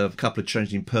 we've had a couple of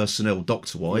changing personnel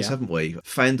Doctor-wise, haven't we?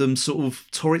 Fandom sort of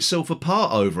tore itself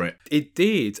apart over it. It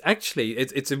did. Actually,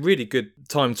 it's a really good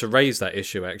time to raise that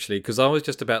issue, actually, because I was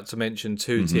just about to mention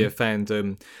two-tier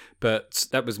fandom, but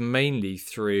that was mainly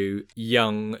through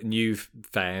young, new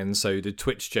fans, so the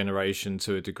Twitch generation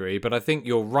to a degree. But I think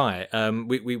you're right.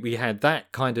 We had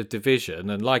that kind of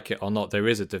division, and like it or not, there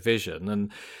is a division,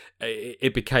 and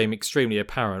it became extremely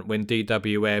apparent when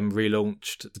DWM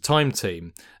relaunched the Time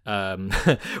Team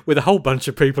with a whole bunch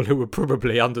of people who were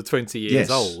probably under 20 years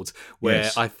old,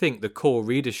 where I think the core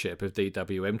readership of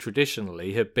DWM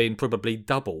traditionally had been probably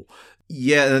double.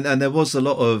 Yeah, and there was a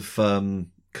lot of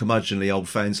curmudgeonly old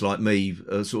fans like me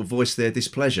sort of voiced their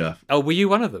displeasure. Oh, were you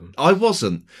one of them? I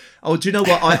wasn't. Oh, do you know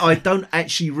what? I don't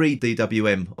actually read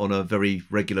DWM on a very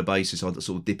regular basis. I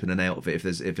sort of dip in and out of it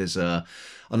if there's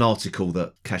an article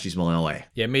that catches my eye.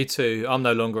 Yeah, me too. I'm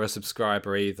no longer a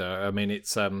subscriber either. I mean,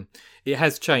 it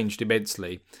has changed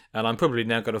immensely, and I'm probably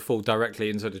now going to fall directly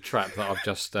into the trap that I've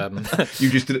just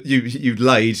you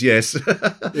laid, yes.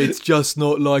 It's just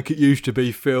not like it used to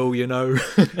be, Phil. Well,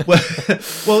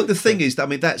 the thing is, I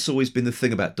mean, that's always been the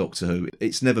thing about Doctor Who.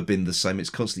 It's never been the same. It's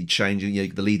constantly changing.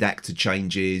 The lead actor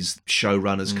changes,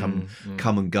 showrunners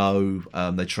come and go.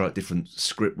 They try out different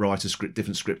script writers,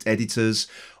 different script editors.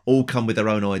 All come with their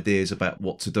own ideas about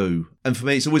what to do. And for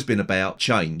me, it's always been about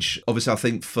change. Obviously, I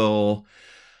think for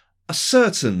a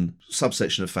certain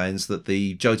subsection of fans that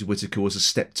the Jodie Whittaker was a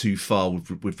step too far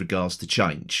with regards to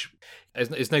change.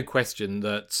 There's no question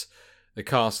that the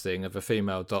casting of a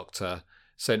female Doctor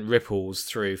sent ripples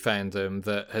through fandom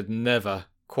that had never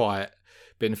quite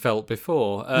been felt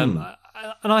before. And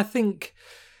I think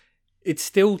it's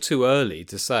still too early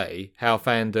to say how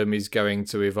fandom is going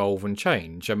to evolve and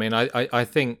change. I mean, I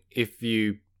think if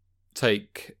you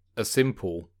take a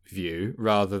simple view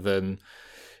rather than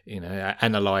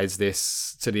analyse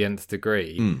this to the nth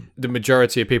degree, the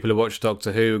majority of people who watch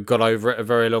Doctor Who got over it a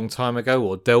very long time ago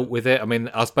or dealt with it. I mean,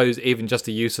 I suppose even just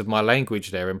the use of my language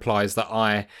there implies that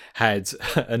I had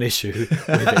an issue with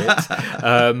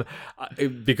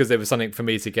it because there was something for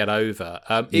me to get over.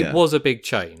 It was a big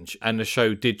change, and the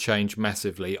show did change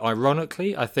massively.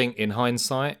 Ironically, I think in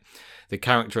hindsight, the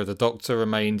character of the Doctor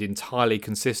remained entirely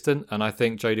consistent, and I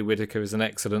think Jodie Whittaker is an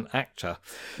excellent actor.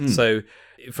 So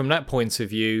from that point of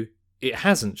view, it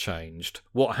hasn't changed.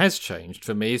 What has changed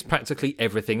for me is practically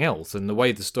everything else, and the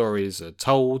way the stories are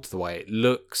told, the way it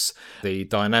looks, the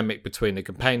dynamic between the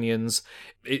companions.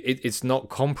 It's not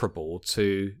comparable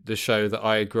to the show that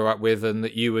I grew up with and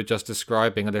that you were just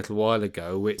describing a little while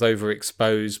ago, with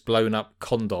overexposed, blown up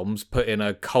condoms put in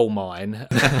a coal mine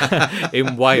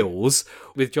in Wales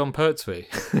with John Pertwee.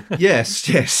 Yes.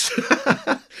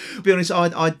 To be honest,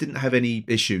 I didn't have any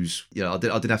issues. I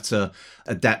didn't have to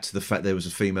adapt to the fact there was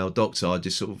a female Doctor. I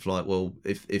just sort of like, well,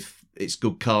 if it's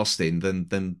good casting,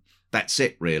 then that's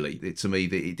it, really. To me,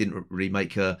 it didn't really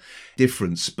make a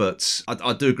difference. But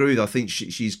I do agree with her. I think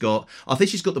she's got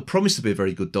the promise to be a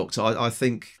very good Doctor. I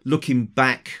think looking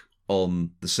back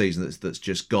on the season that's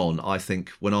just gone, I think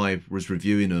when I was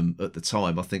reviewing them at the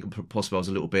time, I think possibly I was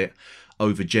a little bit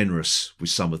over generous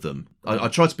with some of them. I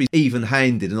try to be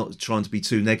even-handed and not trying to be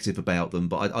too negative about them,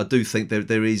 but I do think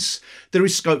there is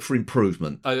scope for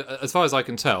improvement. As far as I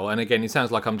can tell, and again, it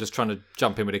sounds like I'm just trying to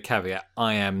jump in with a caveat.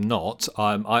 I am not.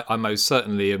 I most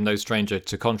certainly am no stranger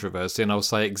to controversy, and I'll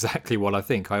say exactly what I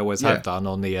think. I always have done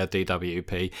on the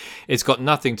DWP. It's got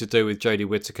nothing to do with Jodie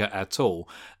Whittaker at all.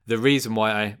 The reason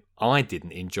why I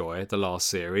didn't enjoy the last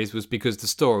series was because the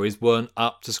stories weren't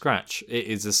up to scratch. It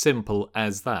is as simple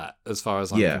as that, as far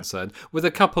as I'm concerned, with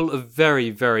a couple of very,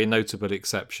 very notable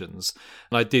exceptions.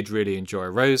 And I did really enjoy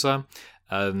Rosa.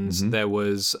 And there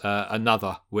was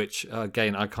another, which,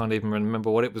 again, I can't even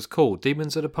remember what it was called.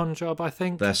 Demons of the Punjab, I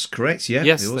think? That's correct, yeah.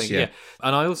 Yes, it was, yeah.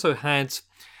 And I also had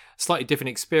slightly different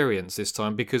experience this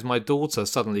time because my daughter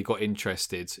suddenly got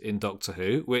interested in Doctor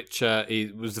Who, which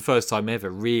it was the first time ever,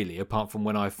 really, apart from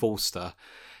when I forced her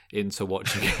into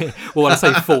watching it. Well, when I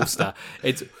say forced her,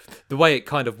 it's the way it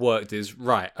kind of worked is,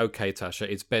 right, okay, Tasha,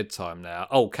 it's bedtime now.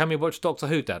 Oh, can we watch Doctor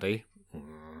Who, Daddy?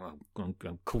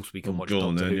 Of course we can watch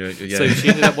Doctor Who. Yeah. So she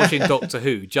ended up watching Doctor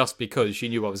Who just because she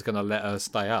knew I was going to let her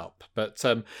stay up. But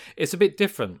it's a bit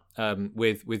different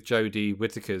with Jodie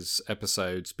Whittaker's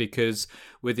episodes because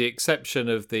with the exception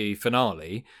of the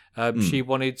finale, she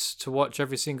wanted to watch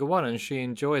every single one and she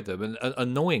enjoyed them. And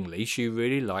annoyingly, she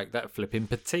really liked that flipping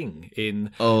Pating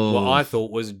in what I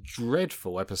thought was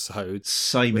dreadful episode.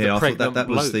 Same here. I thought that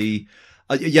was the...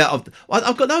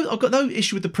 I've got no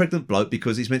issue with the pregnant bloke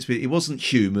because he's meant to be. It wasn't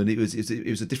human. It was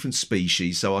a different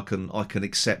species, so I can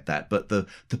accept that. But the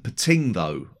Pating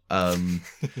though, I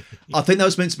think that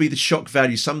was meant to be the shock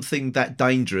value. Something that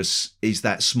dangerous is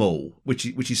that small, which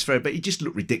is fair, but he just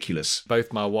looked ridiculous.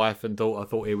 Both my wife and daughter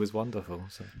thought he was wonderful.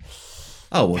 So.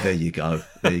 Oh, well, there you go.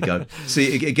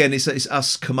 See, again, it's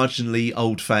us curmudgeonly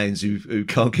old fans who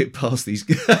can't get past these.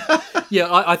 Yeah,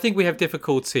 I think we have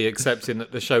difficulty accepting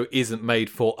that the show isn't made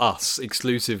for us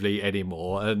exclusively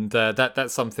anymore, and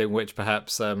that's something which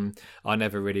perhaps I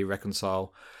never really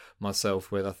reconcile myself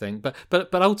with, I think.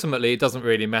 But ultimately, it doesn't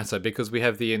really matter because we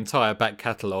have the entire back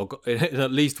catalogue in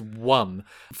at least one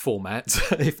format,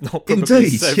 if not probably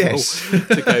several,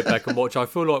 to go back and watch. I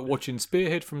feel like watching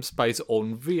Spearhead from Space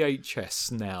on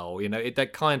VHS now. You know,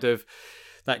 that kind of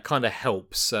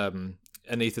helps.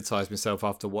 Anaesthetise myself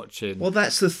after watching. Well,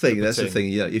 that's the thing.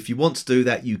 Yeah, if you want to do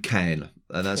that, you can,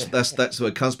 and that's what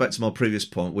it comes back to my previous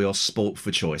point. We are sport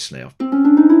for choice now.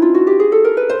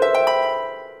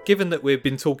 Given that we've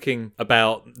been talking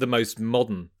about the most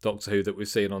modern Doctor Who that we've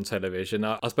seen on television,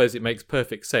 I suppose it makes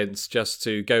perfect sense just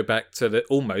to go back to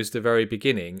almost the very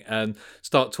beginning and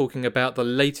start talking about the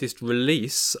latest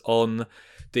release on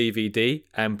DVD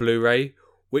and Blu-ray,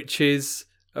 which is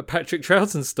a Patrick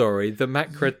Troughton story, The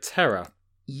Macra Terror.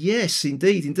 Yes,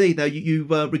 indeed. Now, you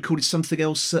recorded something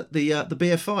else at the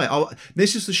BFI.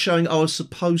 This is the showing I was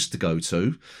supposed to go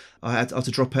to. I had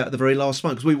to drop out at the very last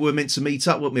moment because we were meant to meet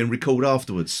up, weren't we, and record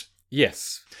afterwards.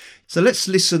 Yes. So let's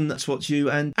listen to what you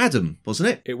and Adam, wasn't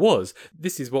it? It was.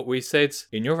 This is what we said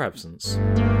in your absence.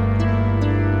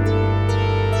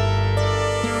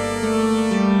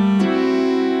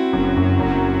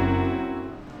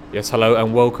 Yes, hello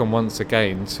and welcome once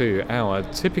again to our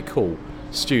typical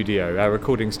studio, our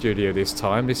recording studio this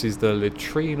time. This is the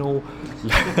latrinal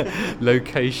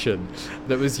location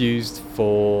that was used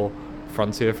for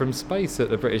Frontier from Space at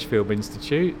the British Film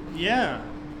Institute. Yeah,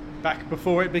 back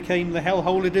before it became the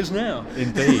hellhole it is now.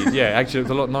 Indeed, yeah. Actually, it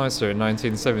was a lot nicer in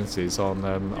 1970s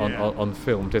on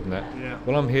film, didn't it? Yeah.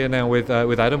 Well, I'm here now with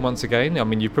Adam once again. I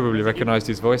mean, you probably recognised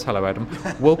his voice. Hello, Adam.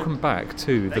 Welcome back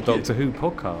to the Doctor Who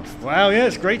podcast. Wow, yeah,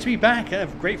 it's great to be back.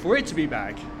 Great for it to be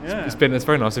back. Yeah. It's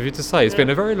very nice of you to say. It's been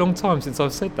a very long time since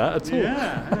I've said that at all.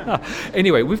 Yeah.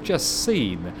 Anyway, we've just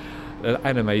seen an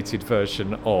animated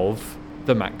version of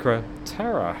The Macra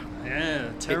Terror.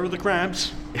 Yeah, Terror of the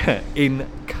Crabs. In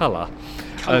colour.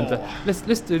 And let's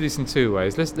do this in two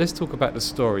ways. Let's talk about the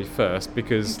story first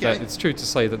because it's true to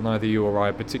say that neither you or I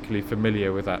are particularly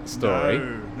familiar with that story.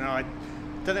 No, I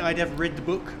don't think I'd ever read the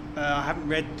book. I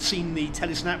haven't seen the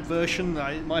Telesnap version.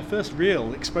 My first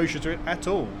real exposure to it at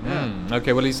all. Yeah.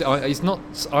 Okay, well, he's not.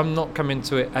 I'm not coming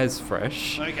to it as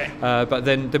fresh. Okay. But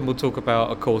then we'll talk about,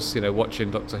 of course,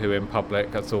 watching Doctor Who in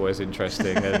public. That's always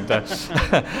interesting, and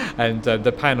and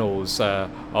the panels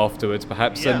afterwards,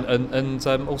 perhaps, and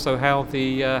also how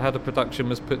the production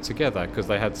was put together because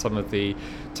they had some of the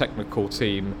technical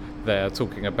team there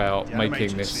talking about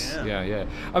making this. Yeah.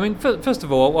 I mean, first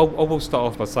of all, I will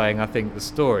start off by saying I think the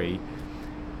story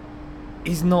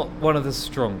is not one of the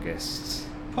strongest.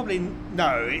 Probably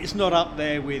no, it's not up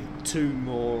there with Tomb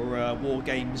or War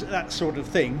Games, that sort of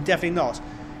thing. Definitely not.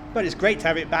 But it's great to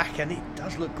have it back, and it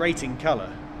does look great in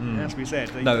colour. As we said,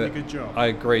 they've done a good job. I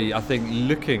agree. I think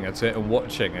looking at it and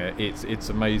watching it, it's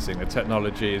amazing. The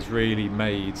technology has really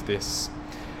made this.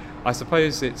 I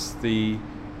suppose it's the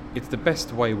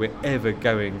best way we're ever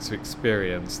going to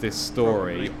experience this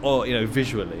story, or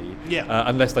visually,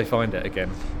 unless they find it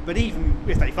again. But even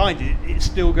if they find it, it's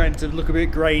still going to look a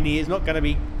bit grainy. It's not going to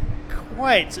be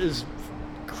quite as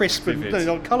crisp and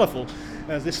not colourful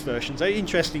as this version. So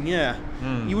interesting,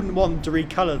 You wouldn't want to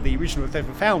recolour the original if they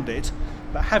ever found it,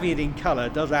 but having it in colour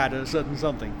does add a certain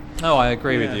something. Oh, I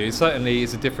agree with you. Certainly,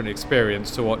 it's a different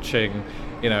experience to watching,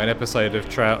 an episode of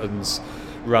Troughton's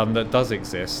run that does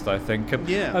exist, I think.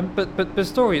 Yeah. But the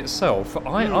story itself,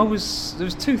 there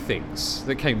was two things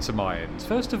that came to mind.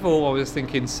 First of all, I was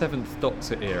thinking Seventh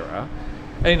Doctor era.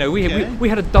 And, we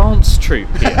had a dance troupe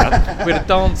here. We had a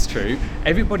dance troupe.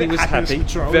 Everybody was happy.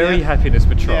 Patrol, very Happiness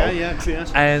Patrol. Yeah.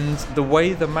 And the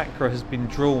way the macro has been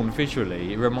drawn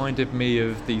visually, it reminded me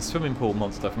of the swimming pool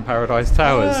monster from Paradise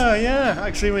Towers. Oh, yeah.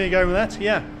 I see where you're going with that.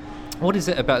 Yeah. What is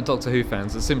it about Doctor Who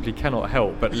fans that simply cannot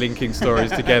help but linking stories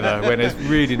together when there's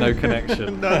really no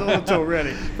connection? No, not at all,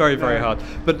 really. Very hard.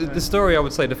 But the story, I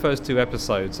would say, the first two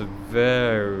episodes are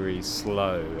very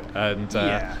slow. And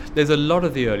there's a lot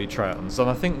of the early Troughtons. And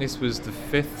I think this was the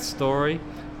fifth story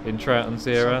in Troughton's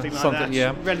era. Something like that.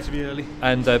 Yeah. Relatively early.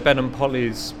 And Ben and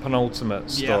Polly's penultimate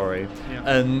story. Yeah.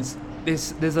 And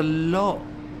there's a lot,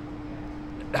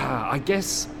 I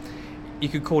guess... You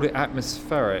could call it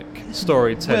atmospheric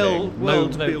storytelling.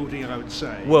 World building, I would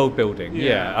say. World building,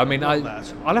 yeah. I mean, I'll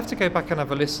that. have to go back and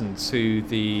have a listen to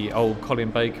the old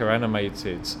Colin Baker the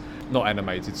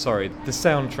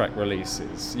soundtrack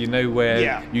releases.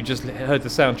 Where you just heard the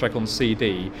soundtrack on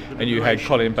CD and you had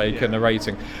Colin Baker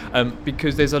narrating.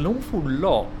 Because there's an awful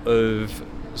lot of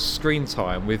screen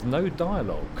time with no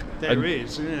dialogue. There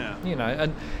is.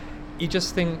 And you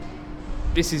just think,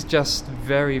 this is just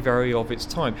very, very of its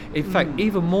time. In fact,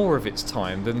 even more of its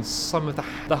time than some of the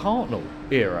Hartnell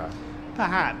era.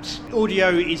 Perhaps. Audio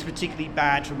is particularly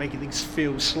bad for making things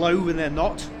feel slow when they're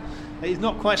not. It's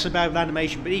not quite so bad with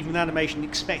animation, but even with animation,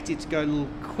 expect it to go a little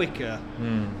quicker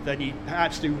than you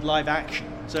perhaps do with live action.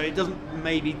 So it doesn't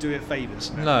maybe do it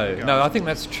favours. No, I think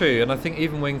that's true. And I think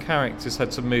even when characters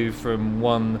had to move from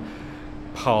one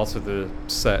part of the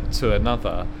set to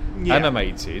another,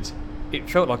 animated, it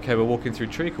felt like they were walking through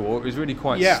treacle, or it was really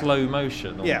quite slow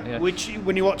motion. Which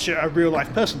when you watch a real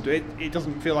life person do it, it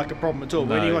doesn't feel like a problem at all.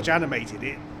 No. When you watch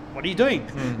animated, what are you doing?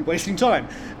 You're wasting time.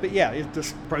 But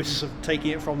it's the process of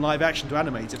taking it from live action to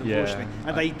animated, unfortunately.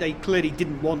 And they clearly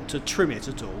didn't want to trim it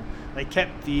at all. They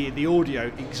kept the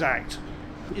audio exact.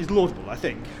 Is laudable, I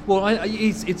think. Well,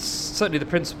 it's certainly the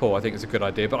principle. I think is a good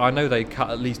idea, but I know they cut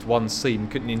at least one scene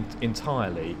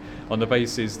entirely on the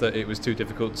basis that it was too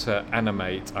difficult to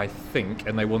animate. I think,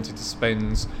 and they wanted to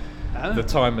spend the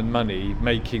time and money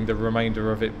making the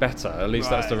remainder of it better. At least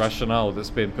that's the rationale that's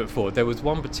been put forward. There was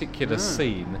one particular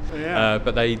scene,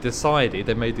 but they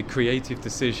made the creative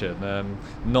decision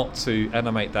not to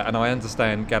animate that. And I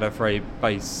understand Gallifrey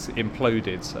Base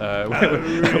imploded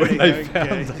when they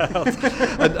found out.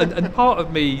 and part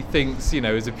of me thinks,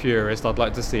 as a purist, I'd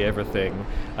like to see everything.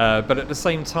 But at the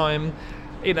same time,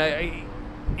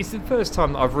 it's the first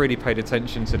time that I've really paid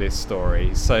attention to this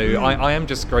story, so I am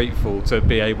just grateful to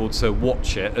be able to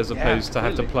watch it as opposed to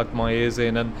have to plug my ears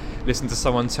in and listen to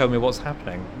someone tell me what's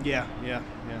happening. Yeah,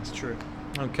 it's true.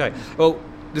 Okay, well,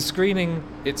 the screening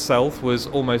itself was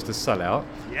almost a sellout.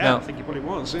 Yeah, now, I think it probably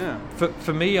was, yeah.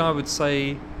 For me, I would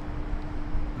say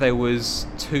there was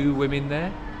 2 women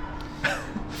there.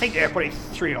 I think there are probably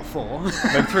 3 or 4.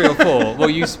 Maybe 3 or 4. Well,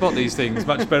 you spot these things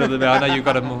much better than me. I know you've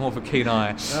got more of a keen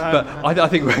eye. But I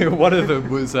think one of them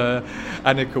was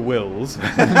Annika Wills.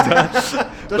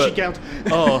 Does she count?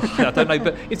 I don't know.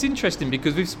 But it's interesting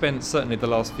because we've spent certainly the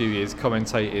last few years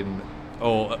commenting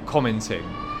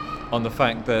on the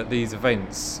fact that these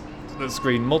events that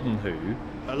screen modern Who,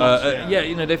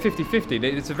 they're 50-50.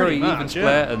 It's a very even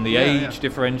split, and the age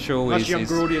differential is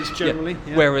younger audience generally.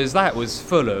 Yeah. Whereas that was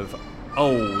full of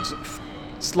old,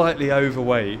 slightly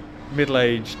overweight,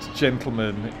 middle-aged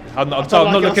gentlemen. I'm not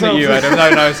looking at you,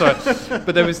 Adam. No, sorry.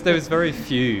 But there was very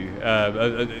few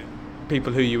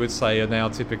people who you would say are now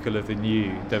typical of the new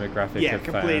demographic. Yeah, of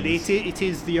completely. fans. It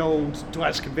is the old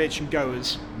Dwight's Convention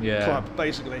goers club,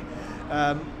 basically.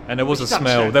 And there was a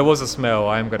smell. There was a smell.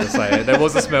 I am going to say it. There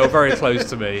was a smell very close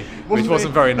to me, which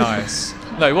wasn't very nice.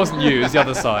 No, it wasn't you. It was the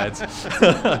other side.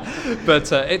 But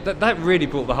that really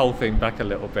brought the whole thing back a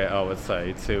little bit. I would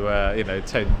say to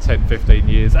 10, 15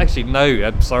 years. Actually, no.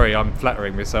 I'm sorry. I'm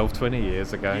flattering myself. 20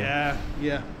 years ago.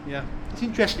 Yeah. It's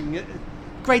interesting.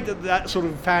 Great that sort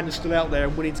of fan is still out there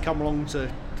and willing to come along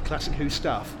to classic Who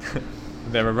stuff.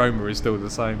 Their aroma is still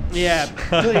the same. Yeah,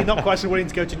 clearly not quite so willing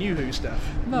to go to new Who stuff.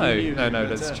 No,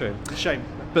 that's true. It's a shame.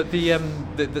 But the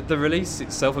release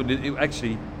itself, it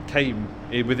actually came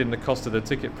within the cost of the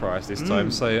ticket price this time.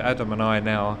 So Adam and I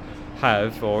now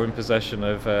have or in possession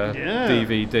of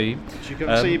DVD. Which you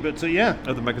can see, but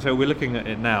At the Macroterra, we're looking at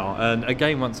it now, and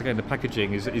again, once again, the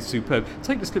packaging is superb.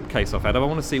 Take the slipcase off, Adam. I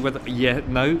want to see whether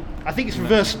I think it's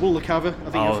reversible, the cover. I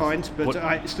think you'll find, but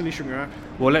it's still issuing around.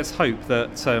 Well, let's hope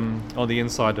that on the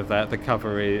inside of that, the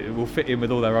cover will fit in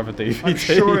with all their other DVDs. I'm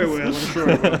sure it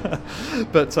will.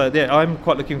 But I'm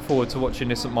quite looking forward to watching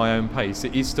this at my own pace.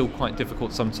 It is still quite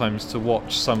difficult sometimes to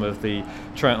watch some of the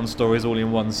Troughton stories all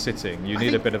in one sitting. You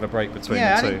need a bit of a break between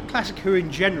the two. I think classic Who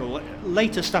in general,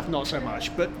 later stuff not so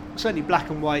much, but certainly black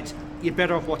and white, you're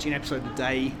better off watching an episode a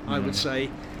day, I would say.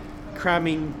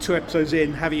 Cramming 2 episodes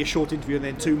in, having a short interview and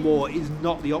then 2 more is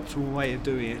not the optimal way of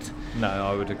doing it. No,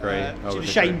 I would agree. It's a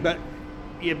shame, but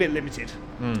you're a bit limited,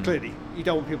 clearly. You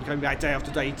don't want people coming back day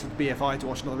after day to the BFI to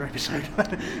watch another episode.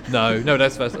 No,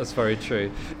 that's very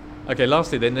true. Okay,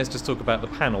 lastly then, let's just talk about the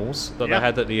panels that they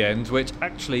had at the end, which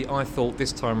actually I thought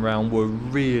this time round were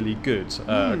really good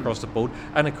across the board.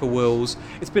 Annika Wills,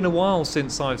 it's been a while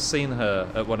since I've seen her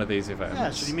at one of these events.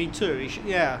 Yeah, so you mean too.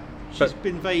 She's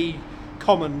been very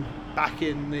common back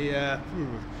in the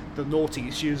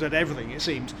noughties. She was at everything, it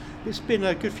seemed. It's been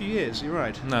a good few years, you're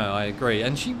right. No, I agree.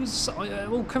 And she was,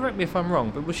 well, correct me if I'm wrong,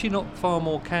 but was she not far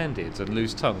more candid and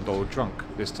loose-tongued or drunk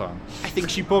this time? I think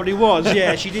she probably was,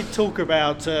 yeah. She did talk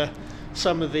about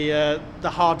some of the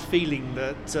hard feeling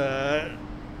that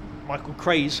Michael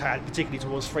Craze had, particularly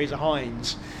towards Fraser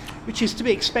Hines, which is to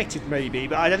be expected maybe,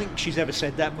 but I don't think she's ever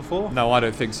said that before. No, I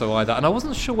don't think so either. And I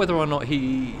wasn't sure whether or not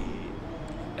he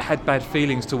had bad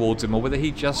feelings towards him or whether he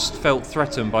just felt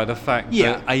threatened by the fact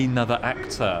that another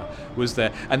actor was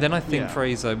there. And then I think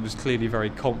Fraser was clearly very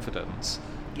confident.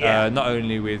 Not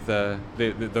only with the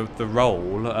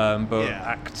role, but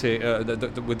acting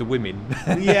with the women.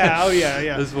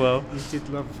 As well. He did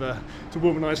love to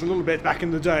womanise a little bit back in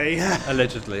the day.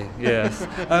 Allegedly, yes.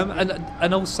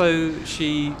 And also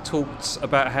she talked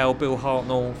about how Bill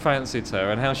Hartnell fancied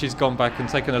her and how she's gone back and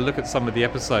taken a look at some of the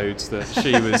episodes that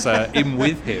she was in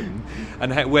with him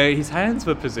and where his hands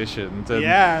were positioned. And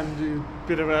and a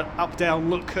bit of an up-down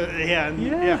look.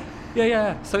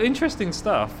 Yeah. So interesting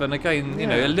stuff, and again,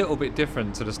 a little bit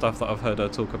different to the stuff that I've heard her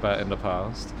talk about in the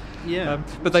past.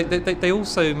 But they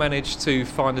also managed to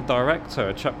find a director,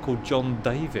 a chap called John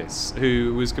Davis,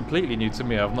 who was completely new to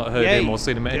me. I've not heard him or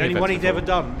seen him at any events. The only one he'd ever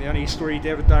done, the only story he'd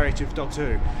ever directed of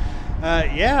Doctor Who.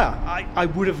 I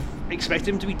would have expected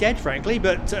him to be dead, frankly,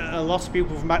 but a lot of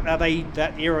people from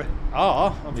that era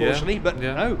are, unfortunately.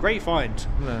 No, great find.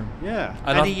 No. Yeah,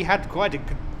 and he had quite a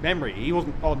good memory. He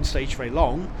wasn't on stage very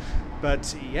long, but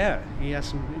he has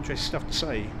some interesting stuff to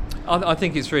say. I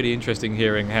think it's really interesting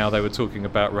hearing how they were talking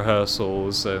about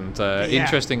rehearsals and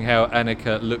interesting how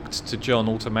Annika looked to John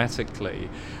automatically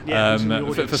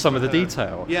for some of the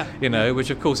detail. Which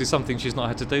of course is something she's not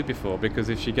had to do before, because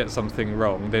if she gets something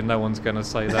wrong, then no one's going to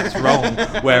say that's wrong.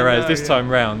 Whereas this time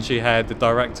round, she had the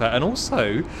director and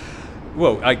also.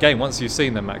 Well, again, once you've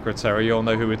seen the Macroterra, you'll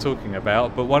know who we're talking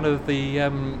about, but one of the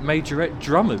majorette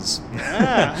drummers.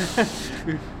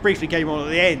 We briefly came on at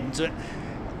the end.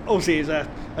 Obviously, it's a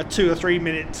 2 or 3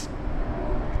 minute,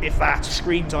 if that,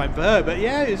 screen time for her. But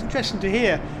it was interesting to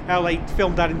hear how they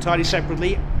filmed that entirely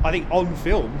separately, I think on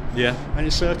film, and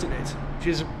inserted it, which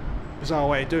is a bizarre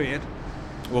way of doing it.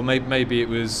 Well, maybe it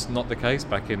was not the case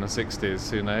back in the 60s,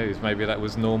 who knows? Maybe that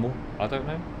was normal, I don't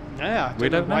know. I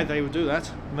don't know why they would do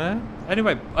that. No.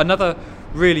 Anyway, another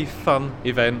really fun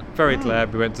event. Very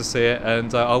glad we went to see it,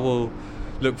 and I will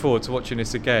look forward to watching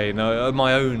this again at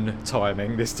my own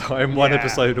timing this time, one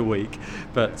episode a week.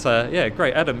 But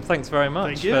great, Adam. Thanks very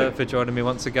much for joining me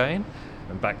once again,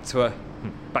 and back to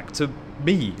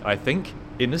me, I think,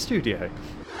 in the studio.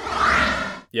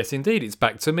 Yes, indeed, it's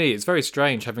back to me. It's very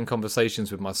strange having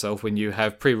conversations with myself when you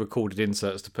have pre-recorded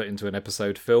inserts to put into an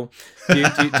episode, Phil. Do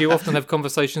you often have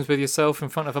conversations with yourself in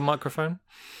front of a microphone?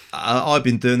 I've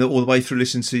been doing it all the way through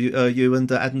listening to you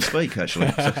and Adam speak, actually.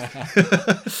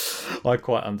 I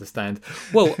quite understand.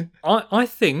 Well, I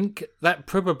think that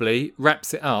probably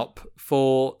wraps it up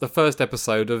for the first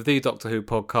episode of the Doctor Who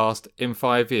podcast in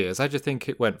 5 years. How do you think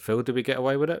it went, Phil? Did we get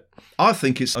away with it? I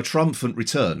think it's a triumphant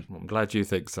return. I'm glad you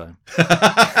think so.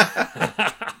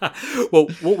 Well,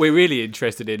 what we're really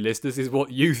interested in, listeners, is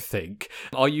what you think.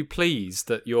 Are you pleased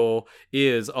that your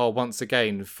ears are once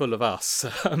again full of us?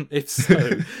 If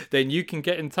so, then you can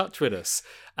get in touch with us.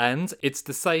 And it's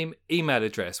the same email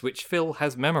address, which Phil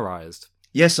has memorised.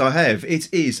 Yes, I have. It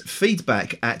is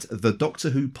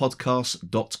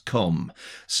feedback@thedoctorwhopodcast.com.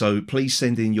 So please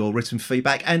send in your written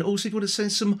feedback, and also if you want to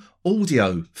send some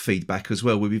audio feedback as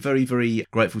well, we'd be very, very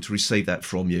grateful to receive that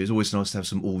from you. It's always nice to have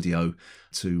some audio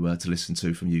to listen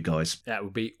to from you guys. That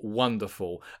would be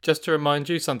wonderful. Just to remind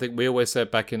you, something we always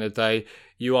said back in the day,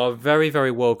 you are very,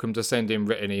 very welcome to send in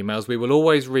written emails. We will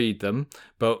always read them,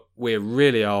 but we're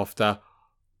really after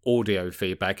audio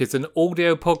feedback. It's an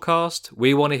audio podcast.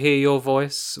 We want to hear your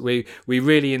voice. We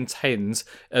really intend,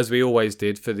 as we always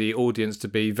did, for the audience to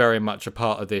be very much a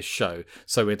part of this show.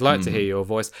 So we'd like to hear your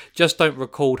voice. Just don't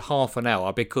record half an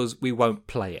hour because we won't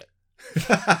play it.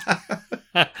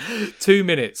 2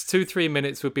 minutes, 2-3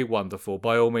 minutes would be wonderful.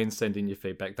 By all means, send in your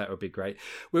feedback. That would be great.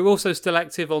 We're also still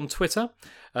active on Twitter.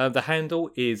 The handle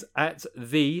is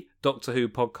 @the Doctor Who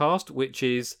Podcast, which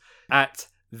is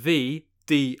 @the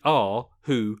DR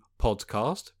Who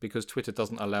Podcast, because Twitter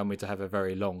doesn't allow me to have a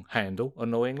very long handle,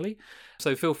 annoyingly.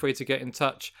 So feel free to get in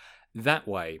touch that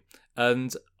way.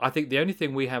 And I think the only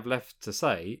thing we have left to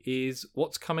say is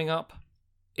what's coming up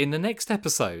in the next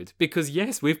episode. Because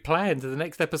yes, we've planned the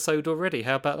next episode already.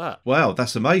 How about that? Wow,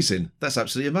 that's amazing. That's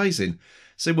absolutely amazing.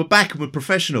 So we're back and we're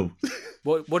professional.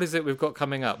 What is it we've got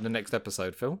coming up in the next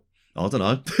episode, Phil? I don't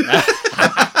know.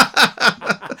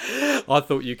 I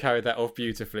thought you carried that off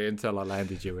beautifully until I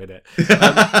landed you in it.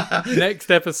 Next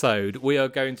episode, we are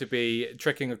going to be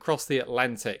trekking across the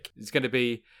Atlantic. It's going to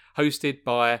be hosted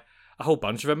by a whole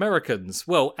bunch of Americans.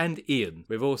 Well, and Ian.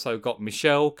 We've also got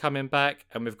Michelle coming back,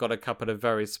 and we've got a couple of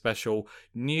very special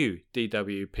new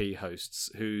DWP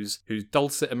hosts whose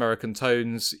dulcet American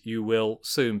tones you will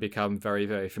soon become very,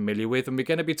 very familiar with. And we're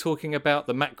going to be talking about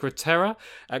the Macra Terror.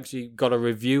 Actually got a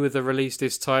review of the release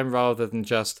this time rather than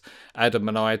just Adam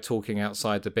and I talking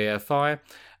outside the BFI.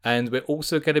 And we're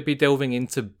also going to be delving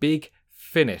into Big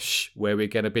Finish, where we're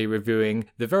going to be reviewing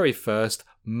the very first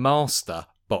Master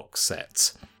box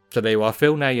set. So there you are,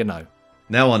 Phil. Now you know.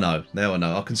 Now I know.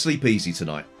 I can sleep easy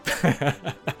tonight.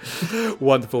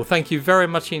 Wonderful. Thank you very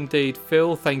much indeed,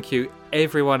 Phil. Thank you,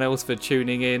 everyone else, for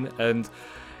tuning in. And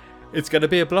it's going to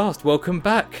be a blast. Welcome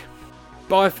back.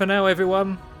 Bye for now,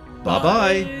 everyone.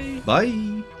 Bye-bye.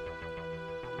 Bye.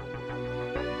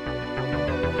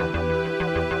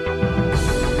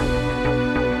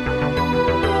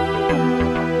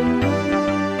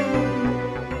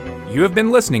 You have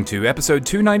been listening to episode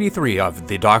 293 of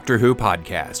The Doctor Who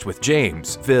Podcast with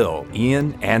James, Phil,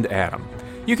 Ian, and Adam.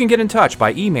 You can get in touch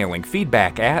by emailing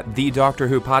feedback at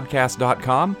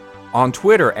thedoctorwhopodcast.com, on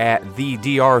Twitter at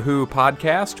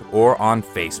thedrwhopodcast, or on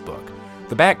Facebook.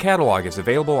 The back catalog is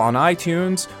available on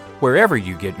iTunes, wherever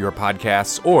you get your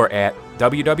podcasts, or at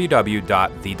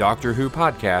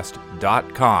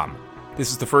www.thedoctorwhopodcast.com.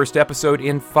 This is the first episode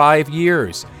in 5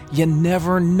 years. You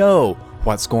never know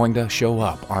what's going to show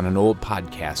up on an old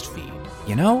podcast feed,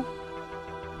 you know?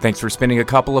 Thanks for spending a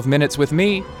couple of minutes with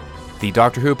me. The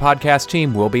Doctor Who podcast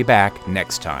team will be back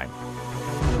next time.